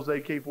inside those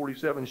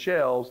AK-47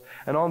 shells,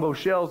 and on those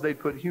shells they'd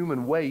put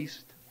human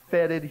waste,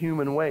 fetid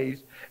human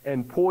waste,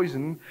 and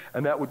poison,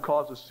 and that would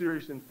cause a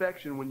serious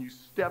infection. When you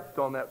stepped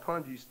on that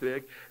punji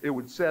stick, it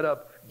would set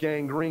up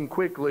gangrene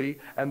quickly,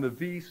 and the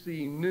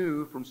VC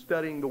knew from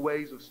studying the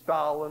ways of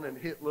Stalin and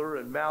Hitler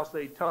and Mao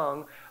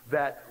Zedong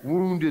that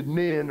wounded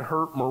men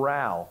hurt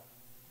morale.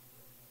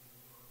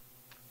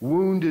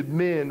 Wounded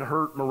men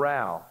hurt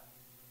morale.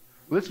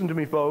 Listen to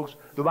me, folks.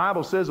 The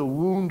Bible says a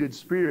wounded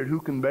spirit who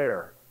can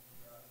bear?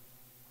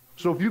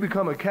 So if you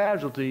become a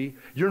casualty,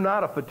 you're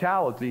not a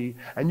fatality,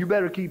 and you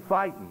better keep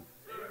fighting.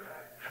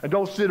 And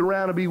don't sit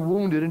around and be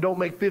wounded, and don't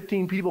make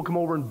 15 people come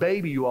over and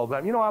baby you all the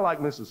time. You know, I like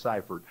Mrs.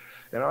 Seifert,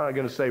 and I'm not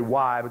going to say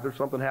why, but there's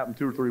something happened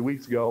 2 or 3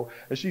 weeks ago,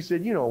 and she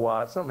said, you know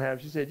what, something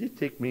happened. She said, you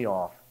ticked me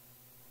off.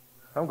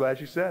 I'm glad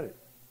she said it,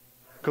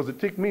 because it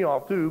ticked me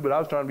off too, but I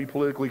was trying to be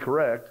politically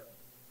correct.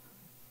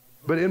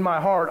 But in my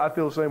heart, I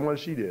feel the same way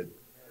she did.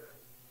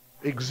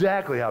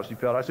 Exactly how she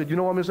felt. I said, you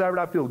know what, Miss Seifert,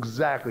 I feel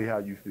exactly how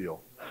you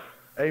feel.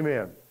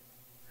 Amen.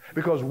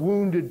 Because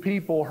wounded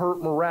people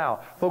hurt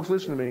morale. Folks,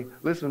 listen to me.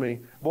 Listen to me.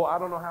 Boy, I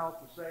don't know how else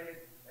to say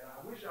it, and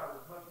I wish I was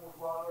much more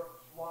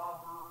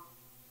slobber,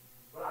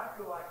 but I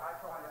feel like I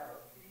try to have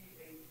a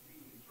PhD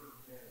in church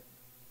ministry.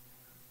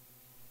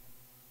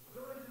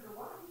 Somebody said,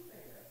 why are you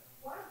saying that?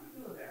 Why are you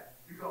doing that?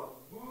 Because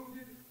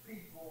wounded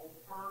people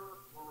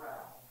hurt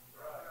morale.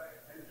 Right.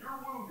 And if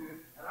you're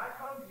wounded, and I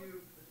come to you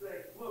and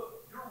say,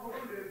 look, you're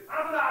wounded,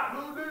 I'm not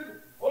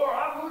wounded, or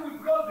I'm wounded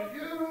because of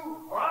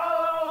you, or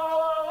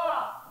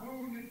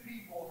wounded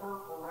people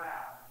hurt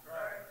morale.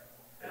 Right.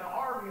 And an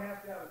army has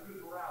to have a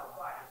good morale to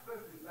fight,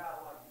 especially in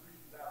battle like the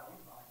recent battle we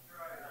fight.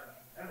 Right.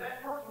 And if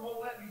that person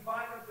won't let me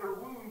bind up their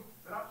wounds,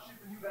 then I'm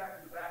shipping you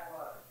back to the back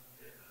line.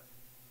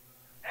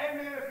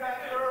 Amen,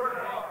 Pastor.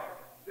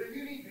 Then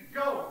you need to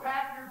go.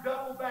 Pack your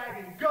duffel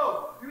bag and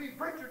go. You mean,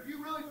 preacher, do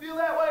you really feel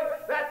that way?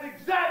 That's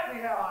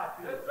exactly how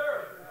I feel. Yes,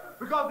 sir.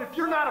 Because if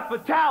you're not a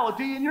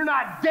fatality and you're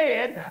not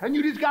dead and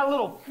you just got a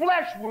little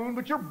flesh wound,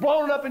 but you're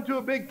blown up into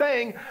a big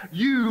thing,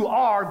 you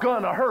are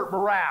going to hurt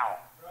morale.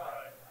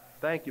 Right.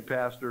 Thank you,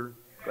 Pastor.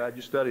 Glad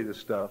you study this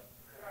stuff.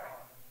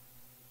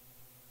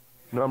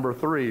 Number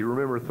 3,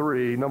 remember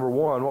 3. Number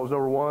 1, what was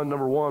number 1?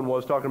 Number 1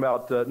 was talking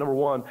about, number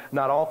 1,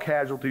 not all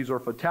casualties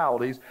are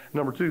fatalities.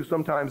 Number 2,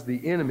 sometimes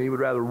the enemy would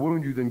rather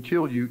wound you than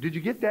kill you. Did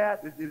you get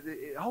that?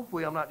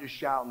 Hopefully I'm not just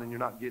shouting and you're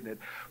not getting it.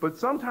 But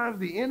sometimes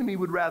the enemy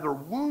would rather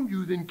wound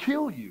you than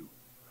kill you.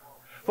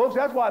 Folks,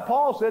 that's why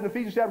Paul said in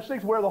Ephesians chapter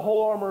 6, wear the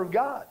whole armor of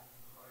God.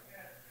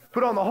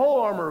 Put on the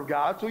whole armor of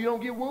God so you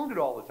don't get wounded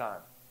all the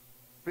time.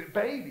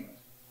 Baby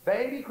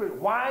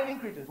Christians, whining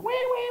Christians, wee.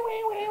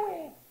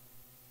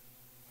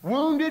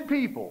 Wounded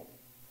people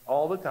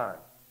all the time.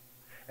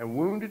 And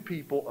wounded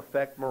people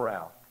affect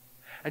morale.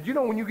 And you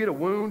know when you get a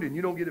wound and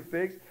you don't get it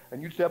fixed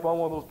and you step on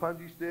one of those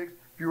punji sticks,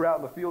 if you were out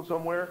in the field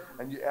somewhere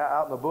and you're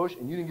out in the bush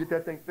and you didn't get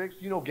that thing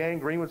fixed, you know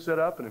gangrene would set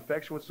up, an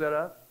infection would set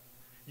up.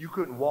 You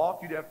couldn't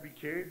walk. You'd have to be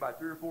carried by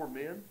 3 or 4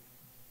 men.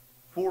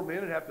 4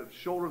 men would have to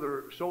shoulder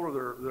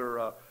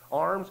their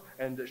arms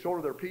and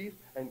shoulder their piece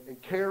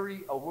and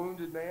carry a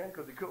wounded man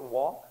because he couldn't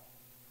walk.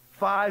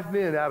 5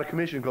 men out of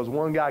commission because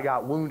one guy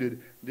got wounded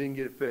and didn't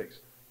get it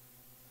fixed.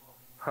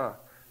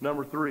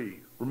 Number 3,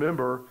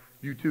 remember,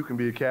 you too can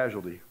be a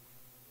casualty.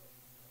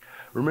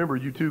 Remember,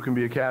 you too can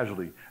be a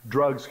casualty.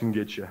 Drugs can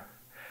get you.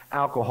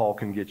 Alcohol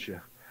can get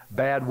you.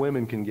 Bad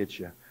women can get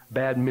you.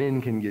 Bad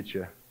men can get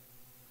you.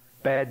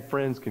 Bad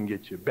friends can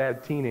get you.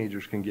 Bad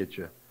teenagers can get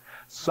you.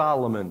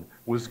 Solomon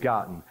was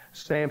gotten.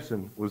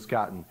 Samson was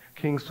gotten.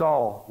 King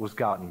Saul was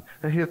gotten.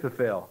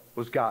 Ahithophel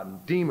was gotten.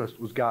 Demas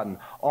was gotten.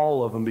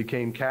 All of them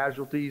became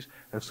casualties,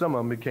 and some of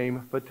them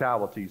became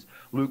fatalities.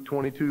 Luke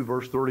 22,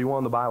 verse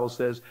 31, the Bible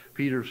says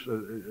Peter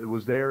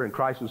was there, and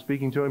Christ was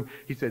speaking to him.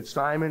 He said,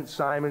 Simon,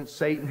 Simon,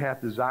 Satan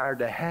hath desired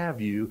to have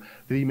you,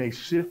 that he may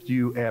sift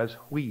you as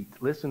wheat.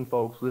 Listen,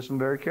 folks, listen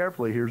very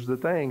carefully. Here's the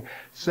thing.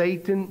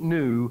 Satan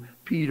knew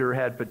Peter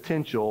had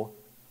potential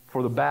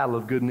for the battle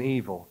of good and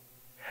evil.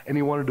 And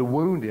he wanted to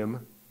wound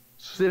him,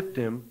 sift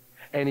him,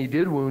 and he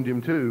did wound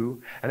him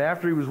too. And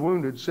after he was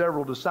wounded,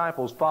 several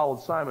disciples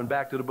followed Simon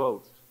back to the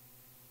boats.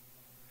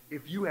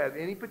 If you have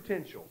any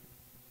potential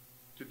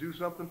to do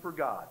something for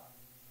God,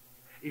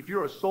 If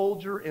you're a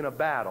soldier in a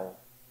battle,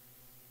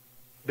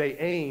 they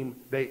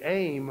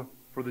aim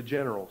for the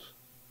generals.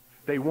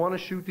 They want to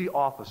shoot the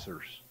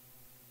officers.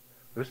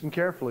 Listen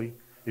carefully.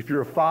 If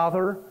you're a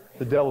father,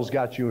 the devil's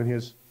got you in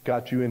his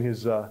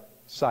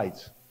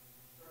sights.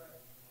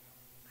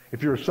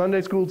 If you're a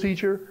Sunday school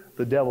teacher,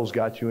 the devil's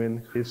got you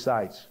in his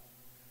sights.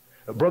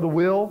 Brother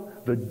Will,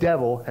 the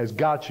devil has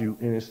got you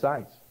in his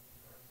sights.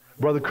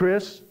 Brother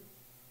Chris,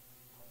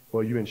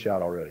 well, you've been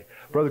shot already.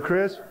 Brother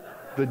Chris,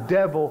 the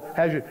devil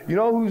has you. You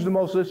know who's the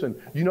most, listen,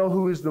 you know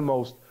who is the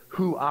most,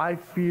 who I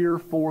fear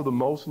for the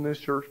most in this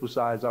church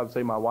besides, I would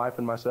say, my wife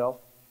and myself?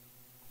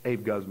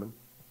 Abe Guzman.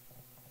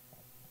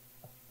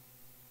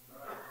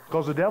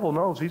 Because the devil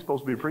knows he's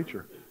supposed to be a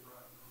preacher.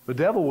 The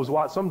devil was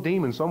watching, some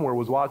demon somewhere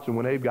was watching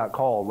when Abe got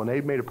called, when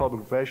Abe made a public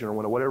confession, or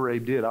when whatever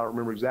Abe did. I don't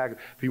remember exactly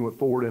if he went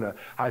forward in a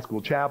high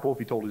school chapel, if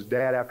he told his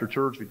dad after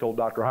church, if he told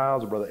Dr.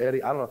 Hyles or Brother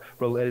Eddie, I don't know,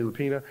 Brother Eddie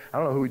Lupina, I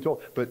don't know who he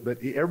told, but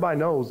everybody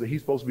knows that he's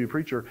supposed to be a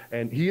preacher,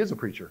 and he is a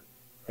preacher.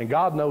 And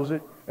God knows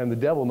it, and the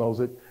devil knows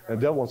it, and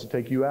the devil wants to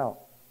take you out.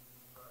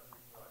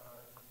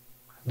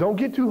 Don't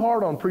get too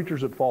hard on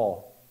preachers that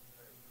fall,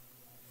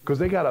 because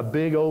they got a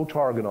big old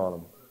target on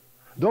them.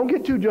 Don't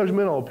get too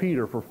judgmental of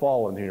Peter for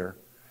falling here.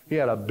 He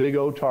had a big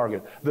old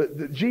target.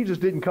 Jesus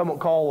didn't come and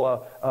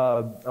call,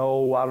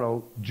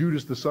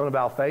 Judas the son of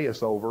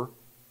Alphaeus over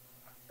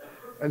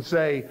and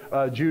say,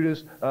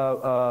 Judas,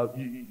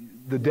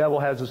 the devil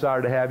has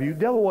decided to have you. The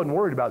devil wasn't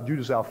worried about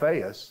Judas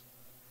Alphaeus.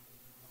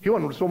 He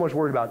wasn't so much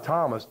worried about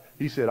Thomas.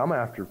 He said, I'm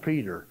after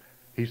Peter.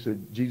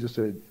 Jesus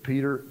said,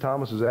 Peter,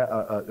 Thomas,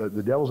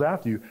 the devil's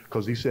after you,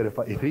 because he said,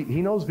 if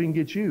he knows if he can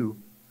get you,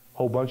 a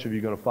whole bunch of you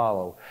are going to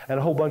follow. And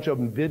a whole bunch of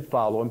them did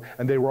follow him,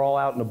 and they were all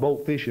out in a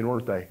boat fishing,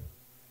 weren't they?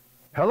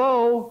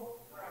 Hello?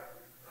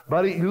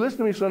 Buddy, you listen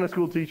to me, Sunday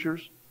school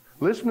teachers.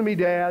 Listen to me,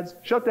 dads.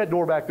 Shut that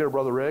door back there,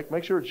 Brother Rick.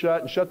 Make sure it's shut,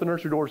 and shut the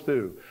nursery doors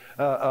too.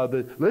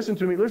 Listen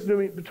to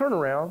me. Turn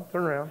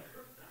around.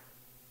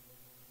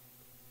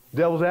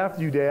 Devil's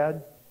after you,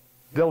 Dad.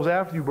 Devil's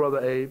after you,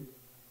 Brother Abe.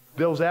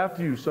 Devil's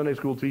after you, Sunday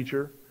school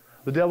teacher.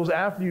 The devil's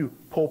after you,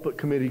 pulpit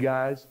committee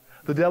guys.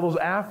 The devil's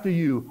after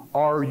you,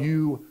 are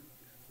you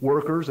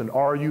workers and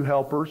are you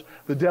helpers?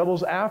 The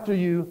devil's after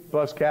you,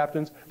 bus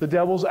captains. The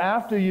devil's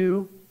after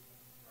you.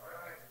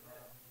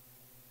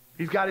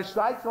 He's got his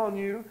sights on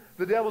you.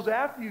 The devil's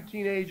after you,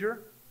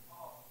 teenager.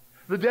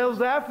 The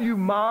devil's after you,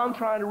 mom,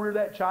 trying to rear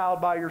that child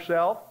by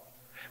yourself.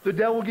 The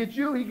devil gets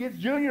you, he gets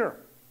Junior.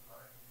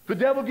 The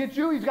devil gets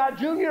you, he's got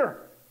Junior.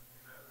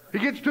 He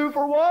gets 2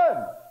 for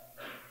 1.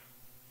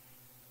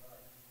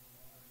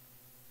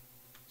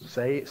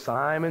 Say,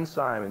 Simon,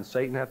 Simon,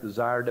 Satan hath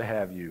desired to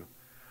have you.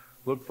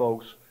 Look,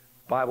 folks,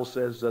 the Bible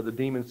says the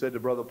demon said to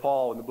Brother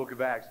Paul in the book of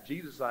Acts,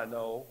 Jesus I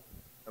know,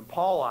 and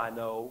Paul I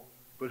know,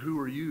 but who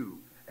are you?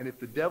 And if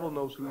the devil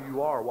knows who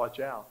you are, watch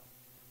out.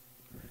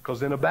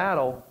 Because in a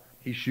battle,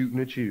 he's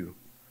shooting at you.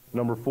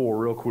 Number 4,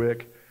 real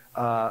quick.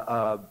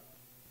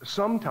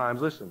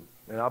 Sometimes, listen,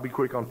 and I'll be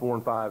quick on 4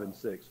 and 5 and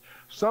 6.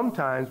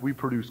 Sometimes we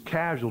produce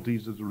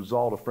casualties as a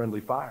result of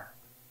friendly fire.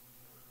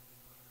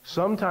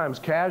 Sometimes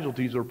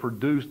casualties are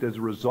produced as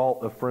a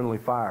result of friendly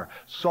fire.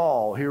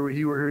 Saul, here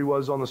he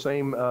was on the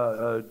same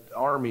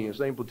army, the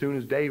same platoon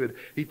as David.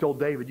 He told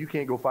David, you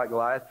can't go fight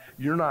Goliath.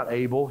 You're not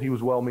able. He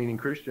was a well-meaning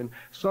Christian.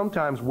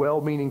 Sometimes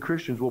well-meaning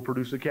Christians will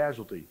produce a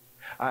casualty.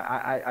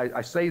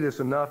 I say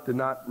this enough to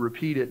not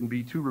repeat it and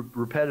be too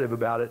repetitive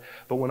about it,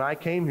 but when I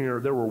came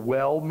here, there were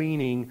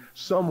well-meaning,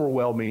 some were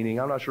well-meaning,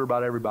 I'm not sure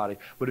about everybody,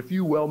 but a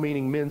few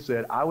well-meaning men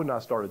said, I would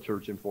not start a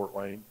church in Fort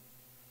Wayne.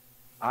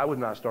 I would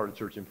not start a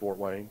church in Fort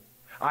Wayne.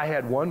 I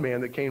had one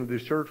man that came to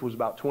this church, was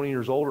about 20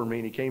 years older than me,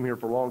 and he came here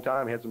for a long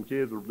time. He had some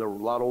kids that were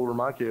a lot older than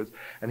my kids,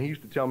 and he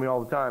used to tell me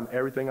all the time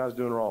everything I was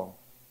doing wrong.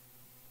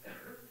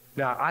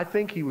 Now, I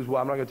think he was,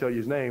 well, I'm not going to tell you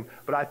his name,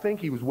 but I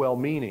think he was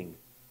well-meaning.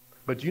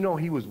 But you know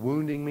he was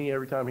wounding me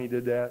every time he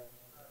did that?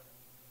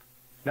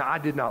 Now, I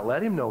did not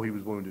let him know he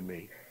was wounding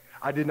me.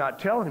 I did not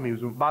tell him he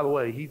was, by the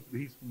way,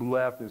 he's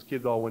left and his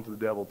kids all went to the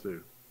devil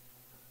too.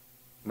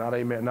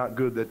 Not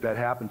good that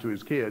happened to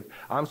his kids.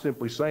 I'm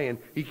simply saying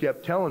he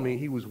kept telling me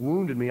he was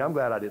wounding me. I'm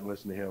glad I didn't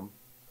listen to him.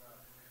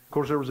 Of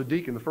course, there was a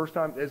deacon. The first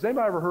time, has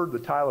anybody ever heard the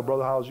title of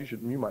Brother Hyles?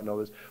 You might know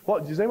this.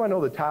 Does anybody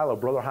know the title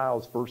of Brother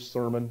Hyles' first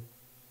sermon?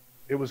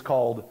 It was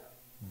called,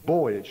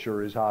 Boy, It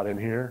Sure Is Hot in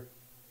Here.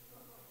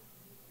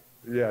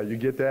 Yeah, you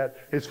get that?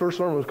 His first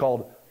sermon was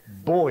called,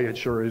 Boy, It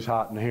Sure Is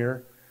Hot in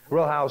Here.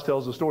 Brother Hyles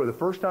tells the story. The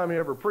first time he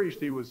ever preached,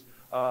 he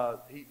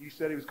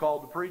said he was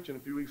called to preach, and a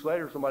few weeks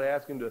later, somebody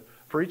asked him to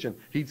preach, and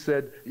he'd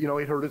said, he'd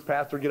heard his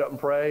pastor get up and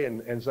pray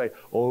and say,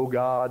 oh,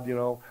 God,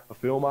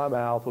 fill my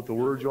mouth with the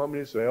words you want me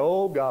to say.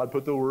 Oh, God,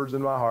 put the words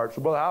in my heart.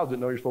 So Brother Hyles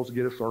didn't know you're supposed to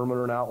get a sermon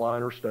or an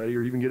outline or study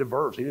or even get a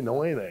verse. He didn't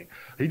know anything.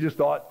 He just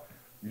thought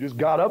you just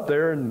got up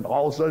there, and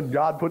all of a sudden,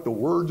 God put the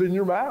words in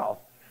your mouth.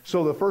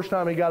 So the first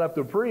time he got up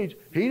to preach,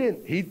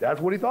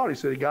 that's what he thought. He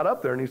said he got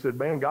up there and he said,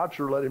 man, God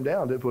sure let him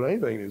down. Didn't put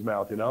anything in his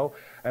mouth,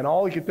 And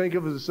all he could think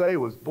of to say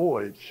was,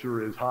 boy, it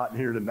sure is hot in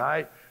here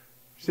tonight.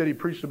 He said he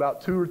preached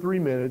about 2 or 3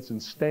 minutes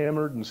and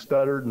stammered and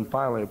stuttered and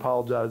finally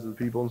apologized to the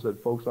people and said,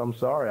 folks, I'm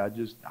sorry.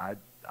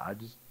 I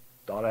just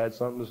thought I had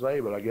something to say,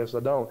 but I guess I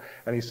don't.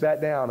 And he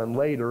sat down, and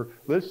later,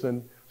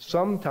 listen,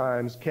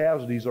 sometimes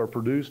casualties are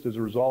produced as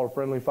a result of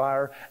friendly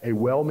fire. A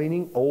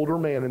well-meaning older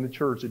man in the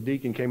church, a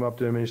deacon, came up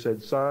to him and he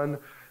said, son,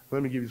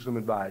 let me give you some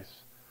advice.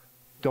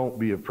 Don't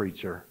be a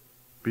preacher.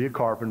 Be a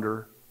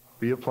carpenter,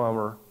 be a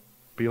plumber,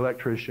 be an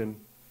electrician,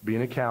 be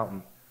an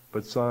accountant.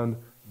 But son,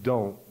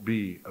 don't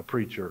be a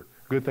preacher.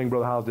 Good thing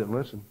Brother Hyles didn't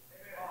listen.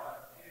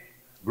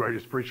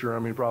 Greatest preacher,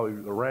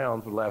 probably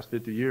around for the last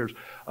 50 years.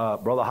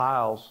 Brother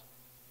Hyles.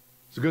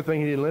 It's a good thing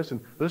he didn't listen.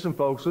 Listen,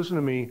 folks, listen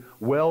to me.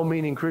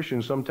 Well-meaning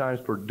Christians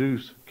sometimes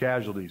produce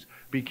casualties.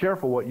 Be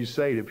careful what you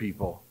say to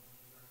people.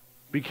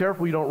 Be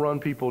careful you don't run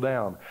people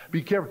down.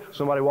 Be careful.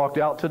 Somebody walked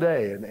out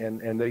today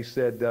and they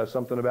said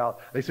something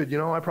about, they said,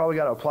 I probably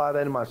got to apply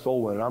that in my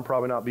soul winning. I'm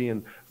probably not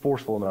being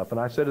forceful enough. And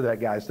I said to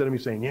that guy, instead of me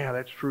saying, yeah,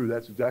 that's true,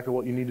 that's exactly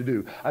what you need to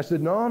do, I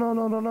said,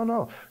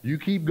 no. You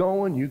keep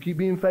going. You keep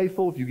being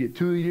faithful. If you get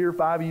 2 a year,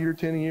 5 a year,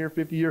 10 a year,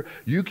 50 a year,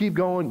 you keep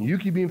going. You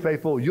keep being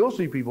faithful. You'll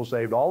see people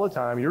saved all the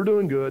time. You're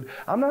doing good.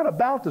 I'm not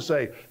about to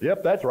say,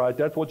 yep, that's right,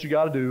 that's what you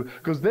got to do.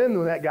 Because then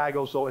when that guy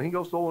goes soul winning, he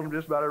goes soul winning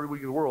just about every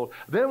week in the world.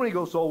 Then when he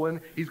goes soul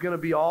winning, he's going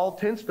to be all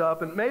tensed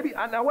up. And maybe,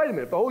 now wait a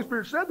minute, if the Holy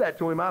Spirit said that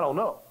to him, I don't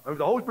know. If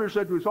the Holy Spirit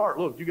said to his heart,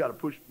 look, you got to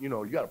push, you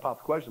got to pop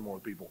the question more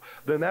with people,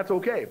 then that's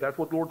okay. If that's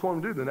what the Lord told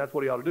him to do, then that's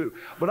what he ought to do.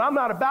 But I'm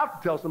not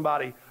about to tell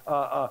somebody,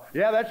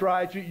 yeah, that's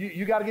right,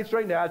 you got to get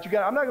straightened out.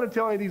 I'm not going to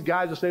tell any of these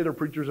guys that say they're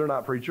preachers, they're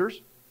not preachers.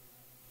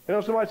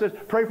 Somebody says,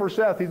 pray for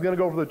Seth, he's going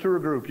to go for the tour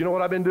group. You know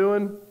what I've been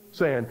doing?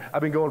 Saying,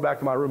 I've been going back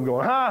to my room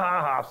going,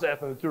 ha,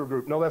 Seth and the tour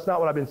group. No, that's not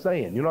what I've been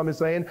saying. You know what I've been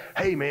saying?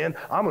 Hey, man,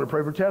 I'm going to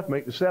pray for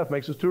Seth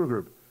makes his tour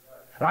group.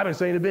 And I've been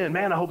saying to Ben,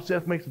 man, I hope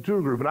Seth makes the tour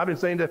group. And I've been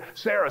saying to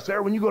Sarah,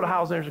 when you go to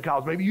Hyles Anderson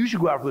College, maybe you should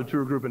go out for the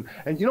tour group.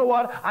 And you know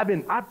what?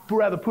 I'd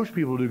rather push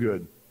people to do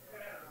good.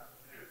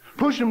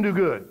 Push them to do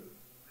good.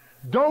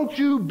 Don't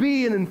you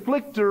be an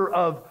inflictor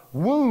of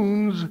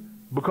wounds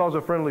because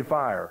of friendly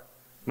fire.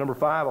 Number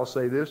 5, I'll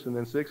say this, and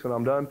then 6, and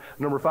I'm done.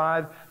 Number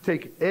 5,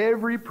 take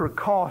every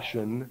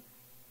precaution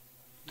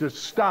to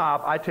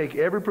stop. I take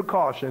every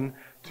precaution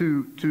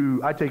to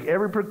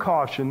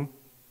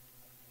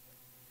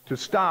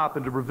stop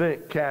and to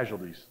prevent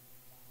casualties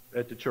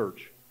at the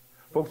church.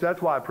 Folks,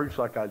 that's why I preach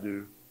like I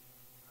do.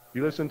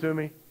 You listen to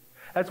me?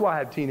 That's why I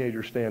have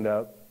teenagers stand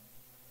up.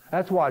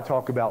 That's why I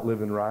talk about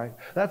living right.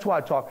 That's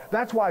why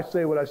I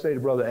say what I say to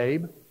Brother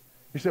Abe.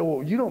 You say,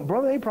 well,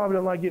 Brother Abe probably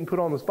doesn't like getting put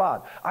on the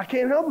spot. I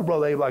can't help it,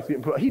 Brother Abe likes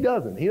getting put on. He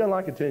doesn't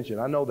like attention.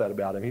 I know that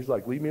about him. He's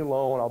like, leave me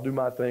alone, I'll do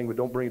my thing, but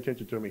don't bring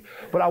attention to me.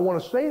 But I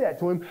want to say that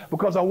to him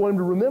because I want him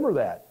to remember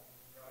that.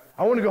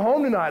 I want to go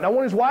home tonight, and I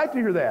want his wife to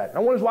hear that. I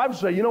want his wife to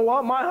say, you know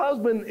what? My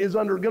husband is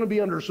going to be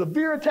under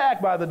severe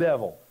attack by the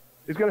devil.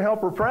 It's going to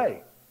help her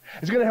pray.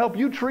 It's going to help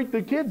you treat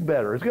the kids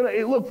better.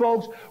 Look,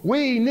 folks,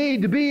 we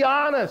need to be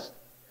honest.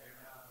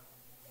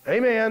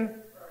 Amen.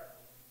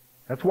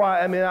 That's why,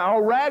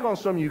 I'll rag on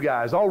some of you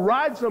guys. I'll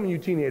ride some of you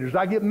teenagers.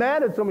 I get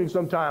mad at some of you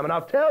sometime, and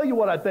I'll tell you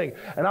what I think.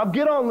 And I'll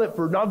get on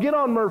Litford, and I'll get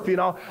on Murphy,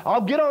 and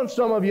I'll get on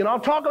some of you, and I'll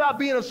talk about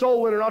being a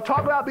soul winner, and I'll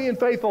talk about being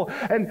faithful,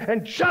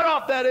 and shut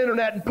off that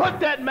internet, and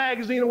put that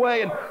magazine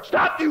away, and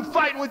stop you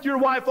fighting with your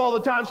wife all the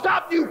time.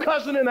 Stop you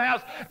cussing in the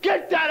house.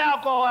 Get that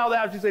alcohol out of the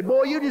house. You say,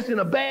 boy, you're just in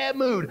a bad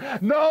mood.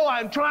 No,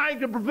 I'm trying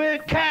to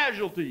prevent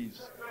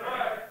casualties.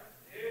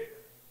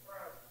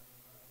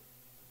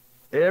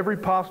 Every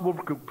possible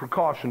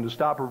precaution to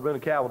stop or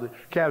prevent a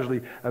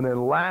casualty. And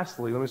then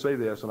lastly, let me say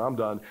this, and I'm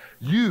done.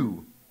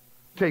 You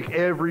take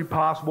every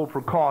possible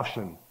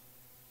precaution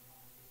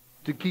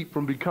to keep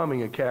from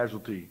becoming a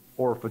casualty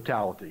or a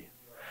fatality.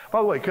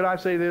 By the way, could I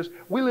say this?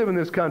 We live in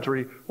this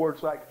country where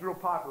it's like it's real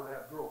popular to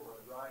have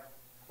girlfriends, right?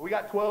 We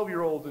got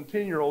 12-year-olds and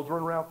 10-year-olds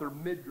running around with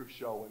their midriff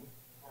showing.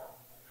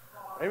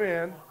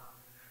 Amen.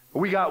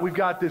 We've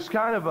got this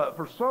kind of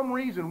for some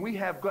reason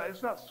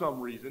it's not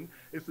some reason,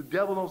 it's the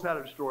devil knows how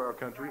to destroy our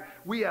country.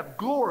 We have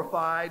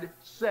glorified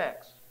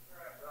sex.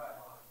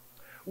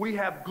 We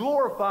have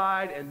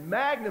glorified and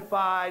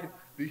magnified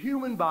the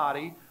human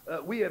body.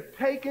 We have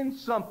taken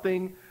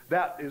something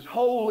that is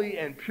holy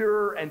and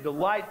pure and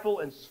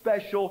delightful and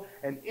special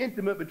and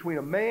intimate between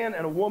a man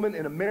and a woman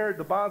in a marriage,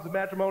 the bonds of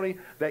matrimony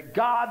that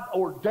God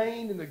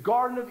ordained in the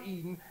Garden of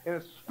Eden in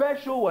a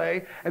special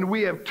way, and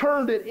we have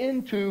turned it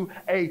into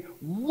a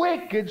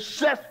wicked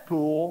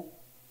cesspool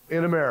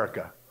in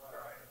America.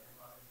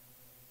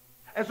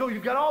 And so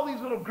you've got all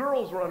these little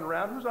girls running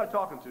around. Who's I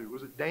talking to?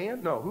 Was it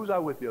Dan? No, who was I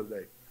with the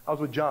other day? I was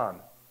with John.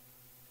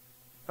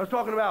 I was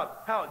talking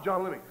about how,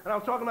 John Lemming, and I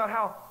was talking about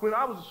how when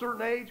I was a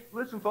certain age,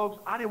 listen folks,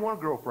 I didn't want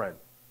a girlfriend.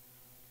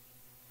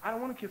 I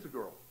don't want to kiss a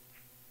girl.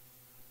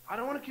 I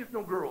don't want to kiss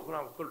no girls when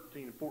I was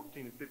 13 and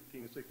 14 and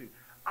 15 and 16.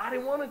 I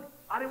didn't want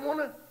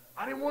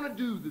to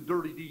do the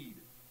dirty deed.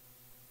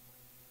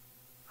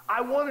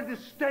 I wanted to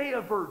stay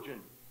a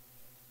virgin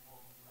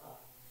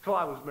till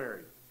I was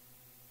married.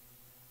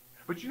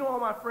 But you know, all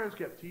my friends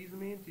kept teasing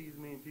me and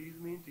teasing me and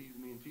teasing me and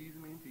teasing me and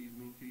teasing me and teasing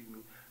me and teasing me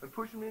and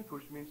pushing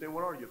me and saying,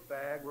 what are you,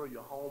 fag? What are you,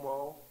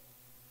 homo?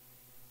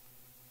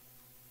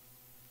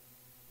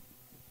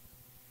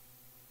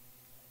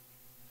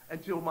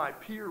 until my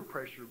peer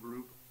pressure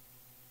group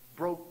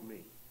broke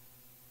me.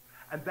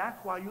 And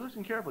that's why, you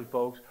listen carefully,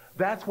 folks,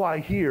 that's why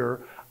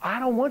here, I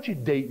don't want you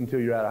to date until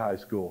you're out of high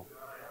school.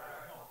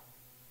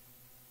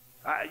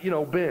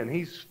 Ben,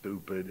 he's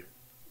stupid.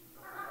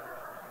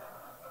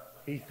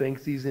 He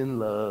thinks he's in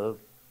love.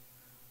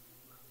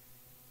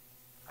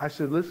 I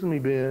said, listen to me,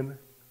 Ben.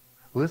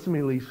 Listen to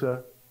me,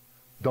 Lisa.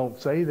 Don't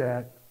say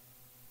that.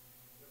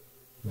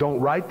 Don't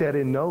write that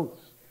in notes.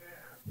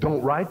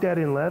 Don't write that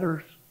in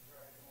letters.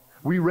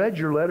 We read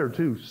your letter,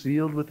 too,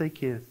 sealed with a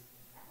kiss.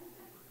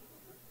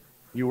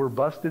 You were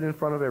busted in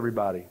front of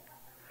everybody.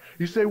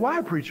 You say,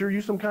 why, preacher? Are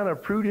you some kind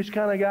of prudish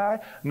kind of guy?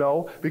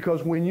 No,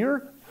 because when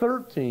you're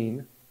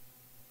 13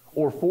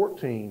 or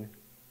 14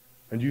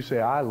 and you say,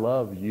 I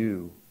love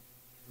you,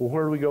 well,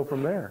 where do we go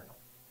from there?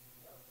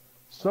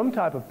 Some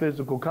type of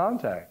physical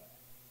contact.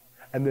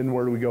 And then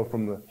where do we go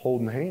from the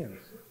holding hands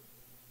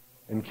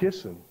and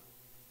kissing?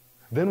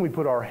 Then we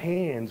put our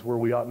hands where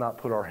we ought not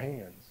put our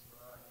hands.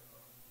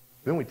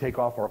 Then we take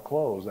off our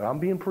clothes. And I'm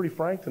being pretty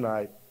frank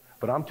tonight,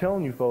 but I'm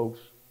telling you folks,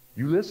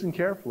 you listen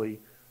carefully,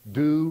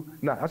 do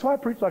not. That's why I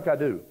preach like I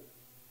do.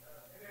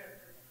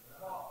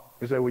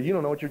 You say, well, you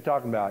don't know what you're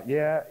talking about.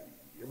 Yeah,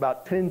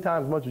 about 10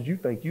 times as much as you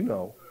think you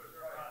know.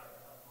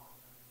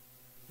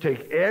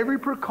 Take every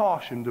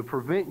precaution to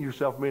prevent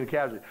yourself from being a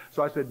casualty.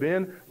 So I said,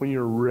 Ben, when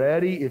you're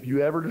ready, if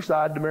you ever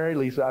decide to marry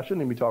Lisa, I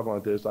shouldn't even be talking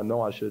like this. I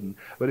know I shouldn't.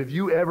 But if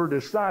you ever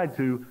decide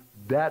to,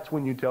 that's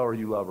when you tell her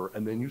you love her.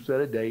 And then you set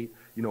a date,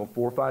 4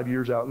 or 5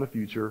 years out in the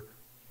future.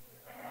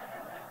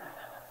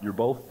 You're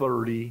both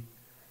 30.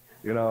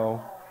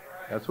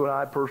 That's what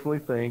I personally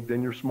think.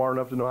 Then you're smart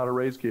enough to know how to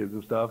raise kids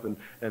and stuff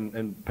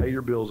and pay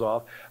your bills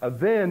off.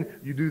 Then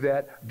you do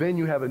that. Then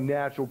you have a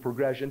natural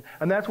progression.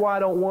 And that's why I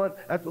don't want,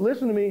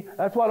 listen to me,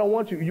 that's why I don't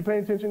want you. Are you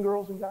paying attention,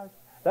 girls and guys?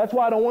 That's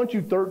why I don't want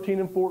you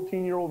 13 and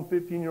 14-year-old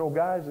and 15-year-old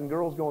guys and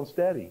girls going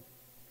steady.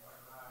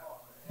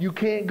 You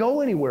can't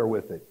go anywhere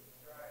with it.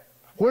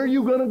 Where are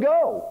you going to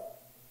go?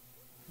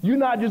 You're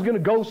not just going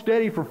to go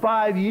steady for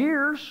 5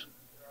 years.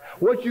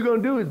 What you're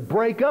going to do is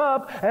break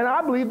up, and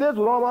I believe this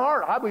with all my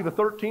heart. I believe a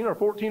 13 or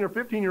 14 or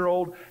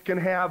 15-year-old can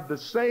have the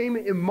same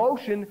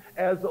emotion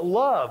as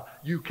love.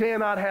 You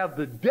cannot have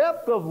the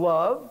depth of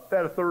love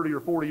that a 30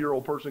 or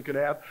 40-year-old person can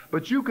have,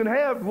 but you can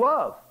have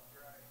love.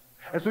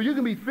 And so you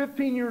can be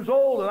 15 years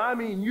old, and I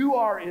mean you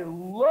are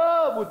in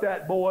love with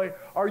that boy,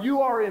 or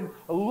you are in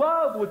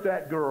love with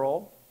that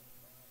girl,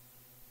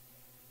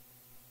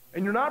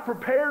 and you're not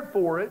prepared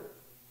for it.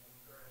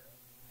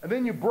 And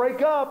then you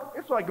break up.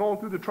 It's like going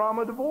through the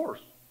trauma of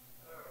divorce.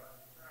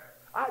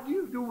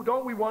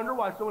 Don't we wonder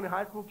why so many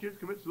high school kids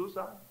commit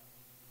suicide?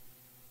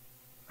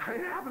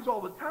 It happens all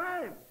the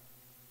time.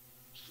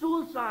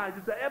 Suicide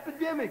is an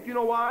epidemic. You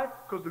know why?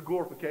 Because the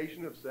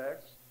glorification of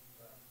sex.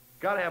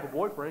 Got to have a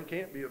boyfriend.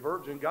 Can't be a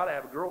virgin. Got to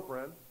have a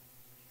girlfriend.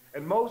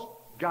 And most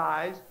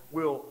guys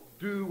will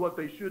do what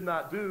they should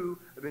not do.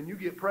 And then you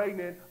get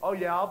pregnant. Oh,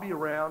 yeah, I'll be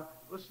around.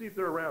 Let's see if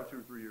they're around 2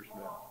 or 3 years from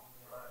now.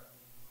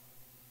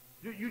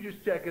 You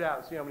just check it out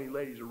and see how many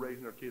ladies are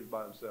raising their kids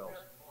by themselves.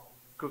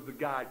 Because the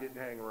guy didn't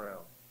hang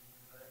around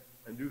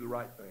and do the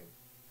right thing.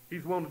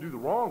 He's willing to do the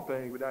wrong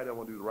thing, but now he doesn't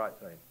want to do the right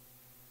thing.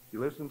 You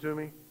listen to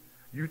me?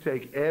 You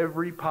take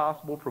every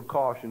possible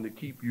precaution to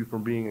keep you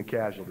from being a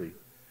casualty.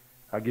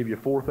 I'll give you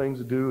 4 things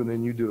to do, and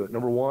then you do it.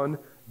 Number 1,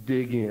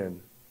 dig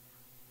in.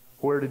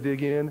 Where to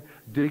dig in?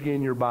 Dig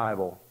in your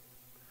Bible.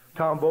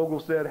 Tom Vogel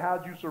said,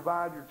 how'd you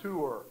survive your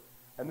tour?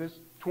 And this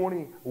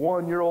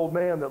 21-year-old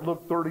man that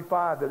looked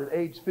 35, that at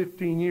age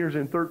 15 years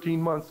and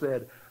 13 months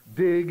said,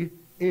 dig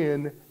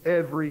in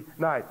every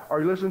night.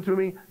 Are you listening to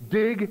me?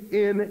 Dig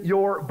in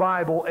your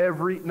Bible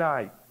every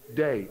night,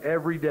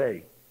 every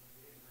day.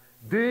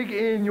 Dig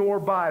in your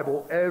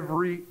Bible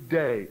every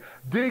day.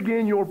 Dig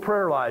in your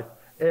prayer life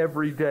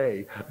every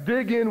day.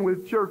 Dig in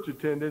with church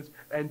attendance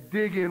and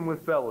dig in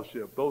with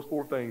fellowship. Those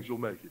 4 things, you'll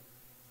make it.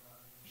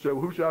 So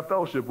who should I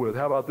fellowship with?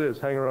 How about this?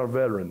 Hang around a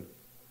veteran.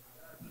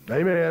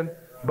 Amen.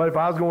 But if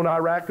I was going to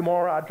Iraq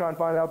tomorrow, I'd try and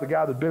find out the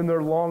guy that's been there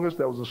the longest,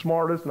 that was the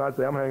smartest, and I'd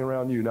say, I'm hanging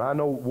around you. Now, I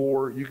know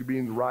war, you could be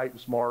in the right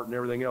and smart and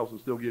everything else and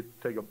still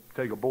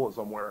take a bullet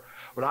somewhere.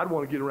 But I'd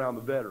want to get around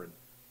the veteran.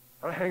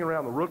 I don't hang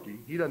around the rookie.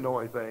 He doesn't know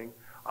anything.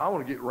 I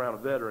want to get around a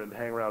veteran and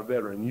hang around a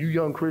veteran. You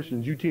young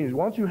Christians, you teens,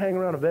 why don't you hang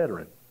around a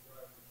veteran?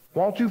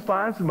 Why don't you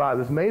find somebody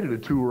that's made it a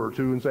tour or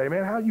two and say,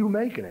 man, how are you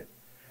making it?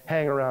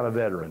 Hang around a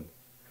veteran.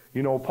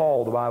 You know,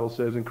 Paul, the Bible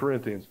says in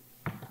Corinthians,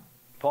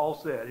 Paul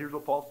said, here's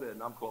what Paul said,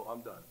 and I'm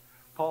done.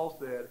 Paul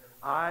said,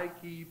 I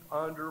keep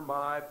under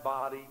my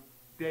body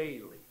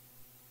daily.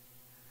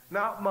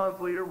 Not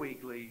monthly or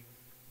weekly,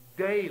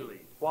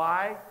 daily.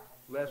 Why?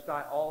 Lest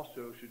I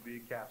also should be a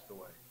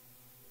castaway.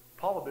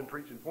 Paul had been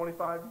preaching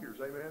 25 years,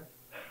 amen?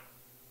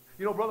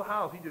 You know, Brother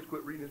Hyles, he just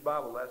quit reading his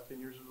Bible the last 10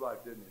 years of his life,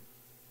 didn't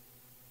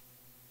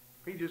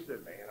he? He just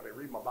said, man, I've been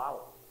reading my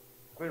Bible.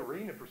 I've been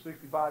reading it for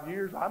 65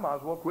 years. I might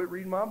as well quit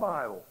reading my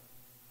Bible.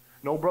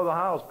 No, Brother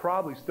Hyles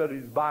probably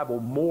studied his Bible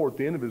more at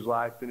the end of his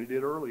life than he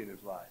did early in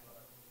his life.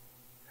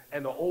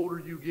 And the older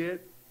you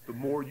get, the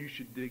more you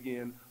should dig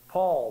in.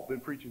 Paul been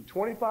preaching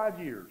 25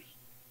 years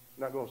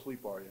Not going to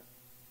sleep, are you?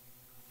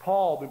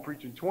 Paul, been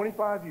preaching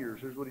 25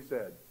 years. Here's what he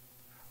said.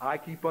 I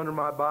keep under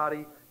my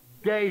body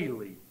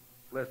daily,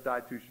 lest I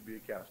too should be a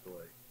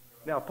castaway.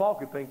 Now, Paul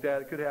could think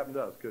that. It could happen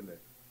to us, couldn't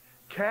it?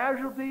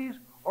 Casualties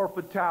or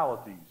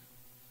fatalities?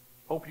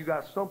 Hope you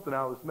got something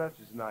out of this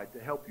message tonight to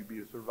help you be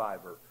a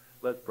survivor.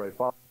 Let's pray.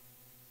 Father.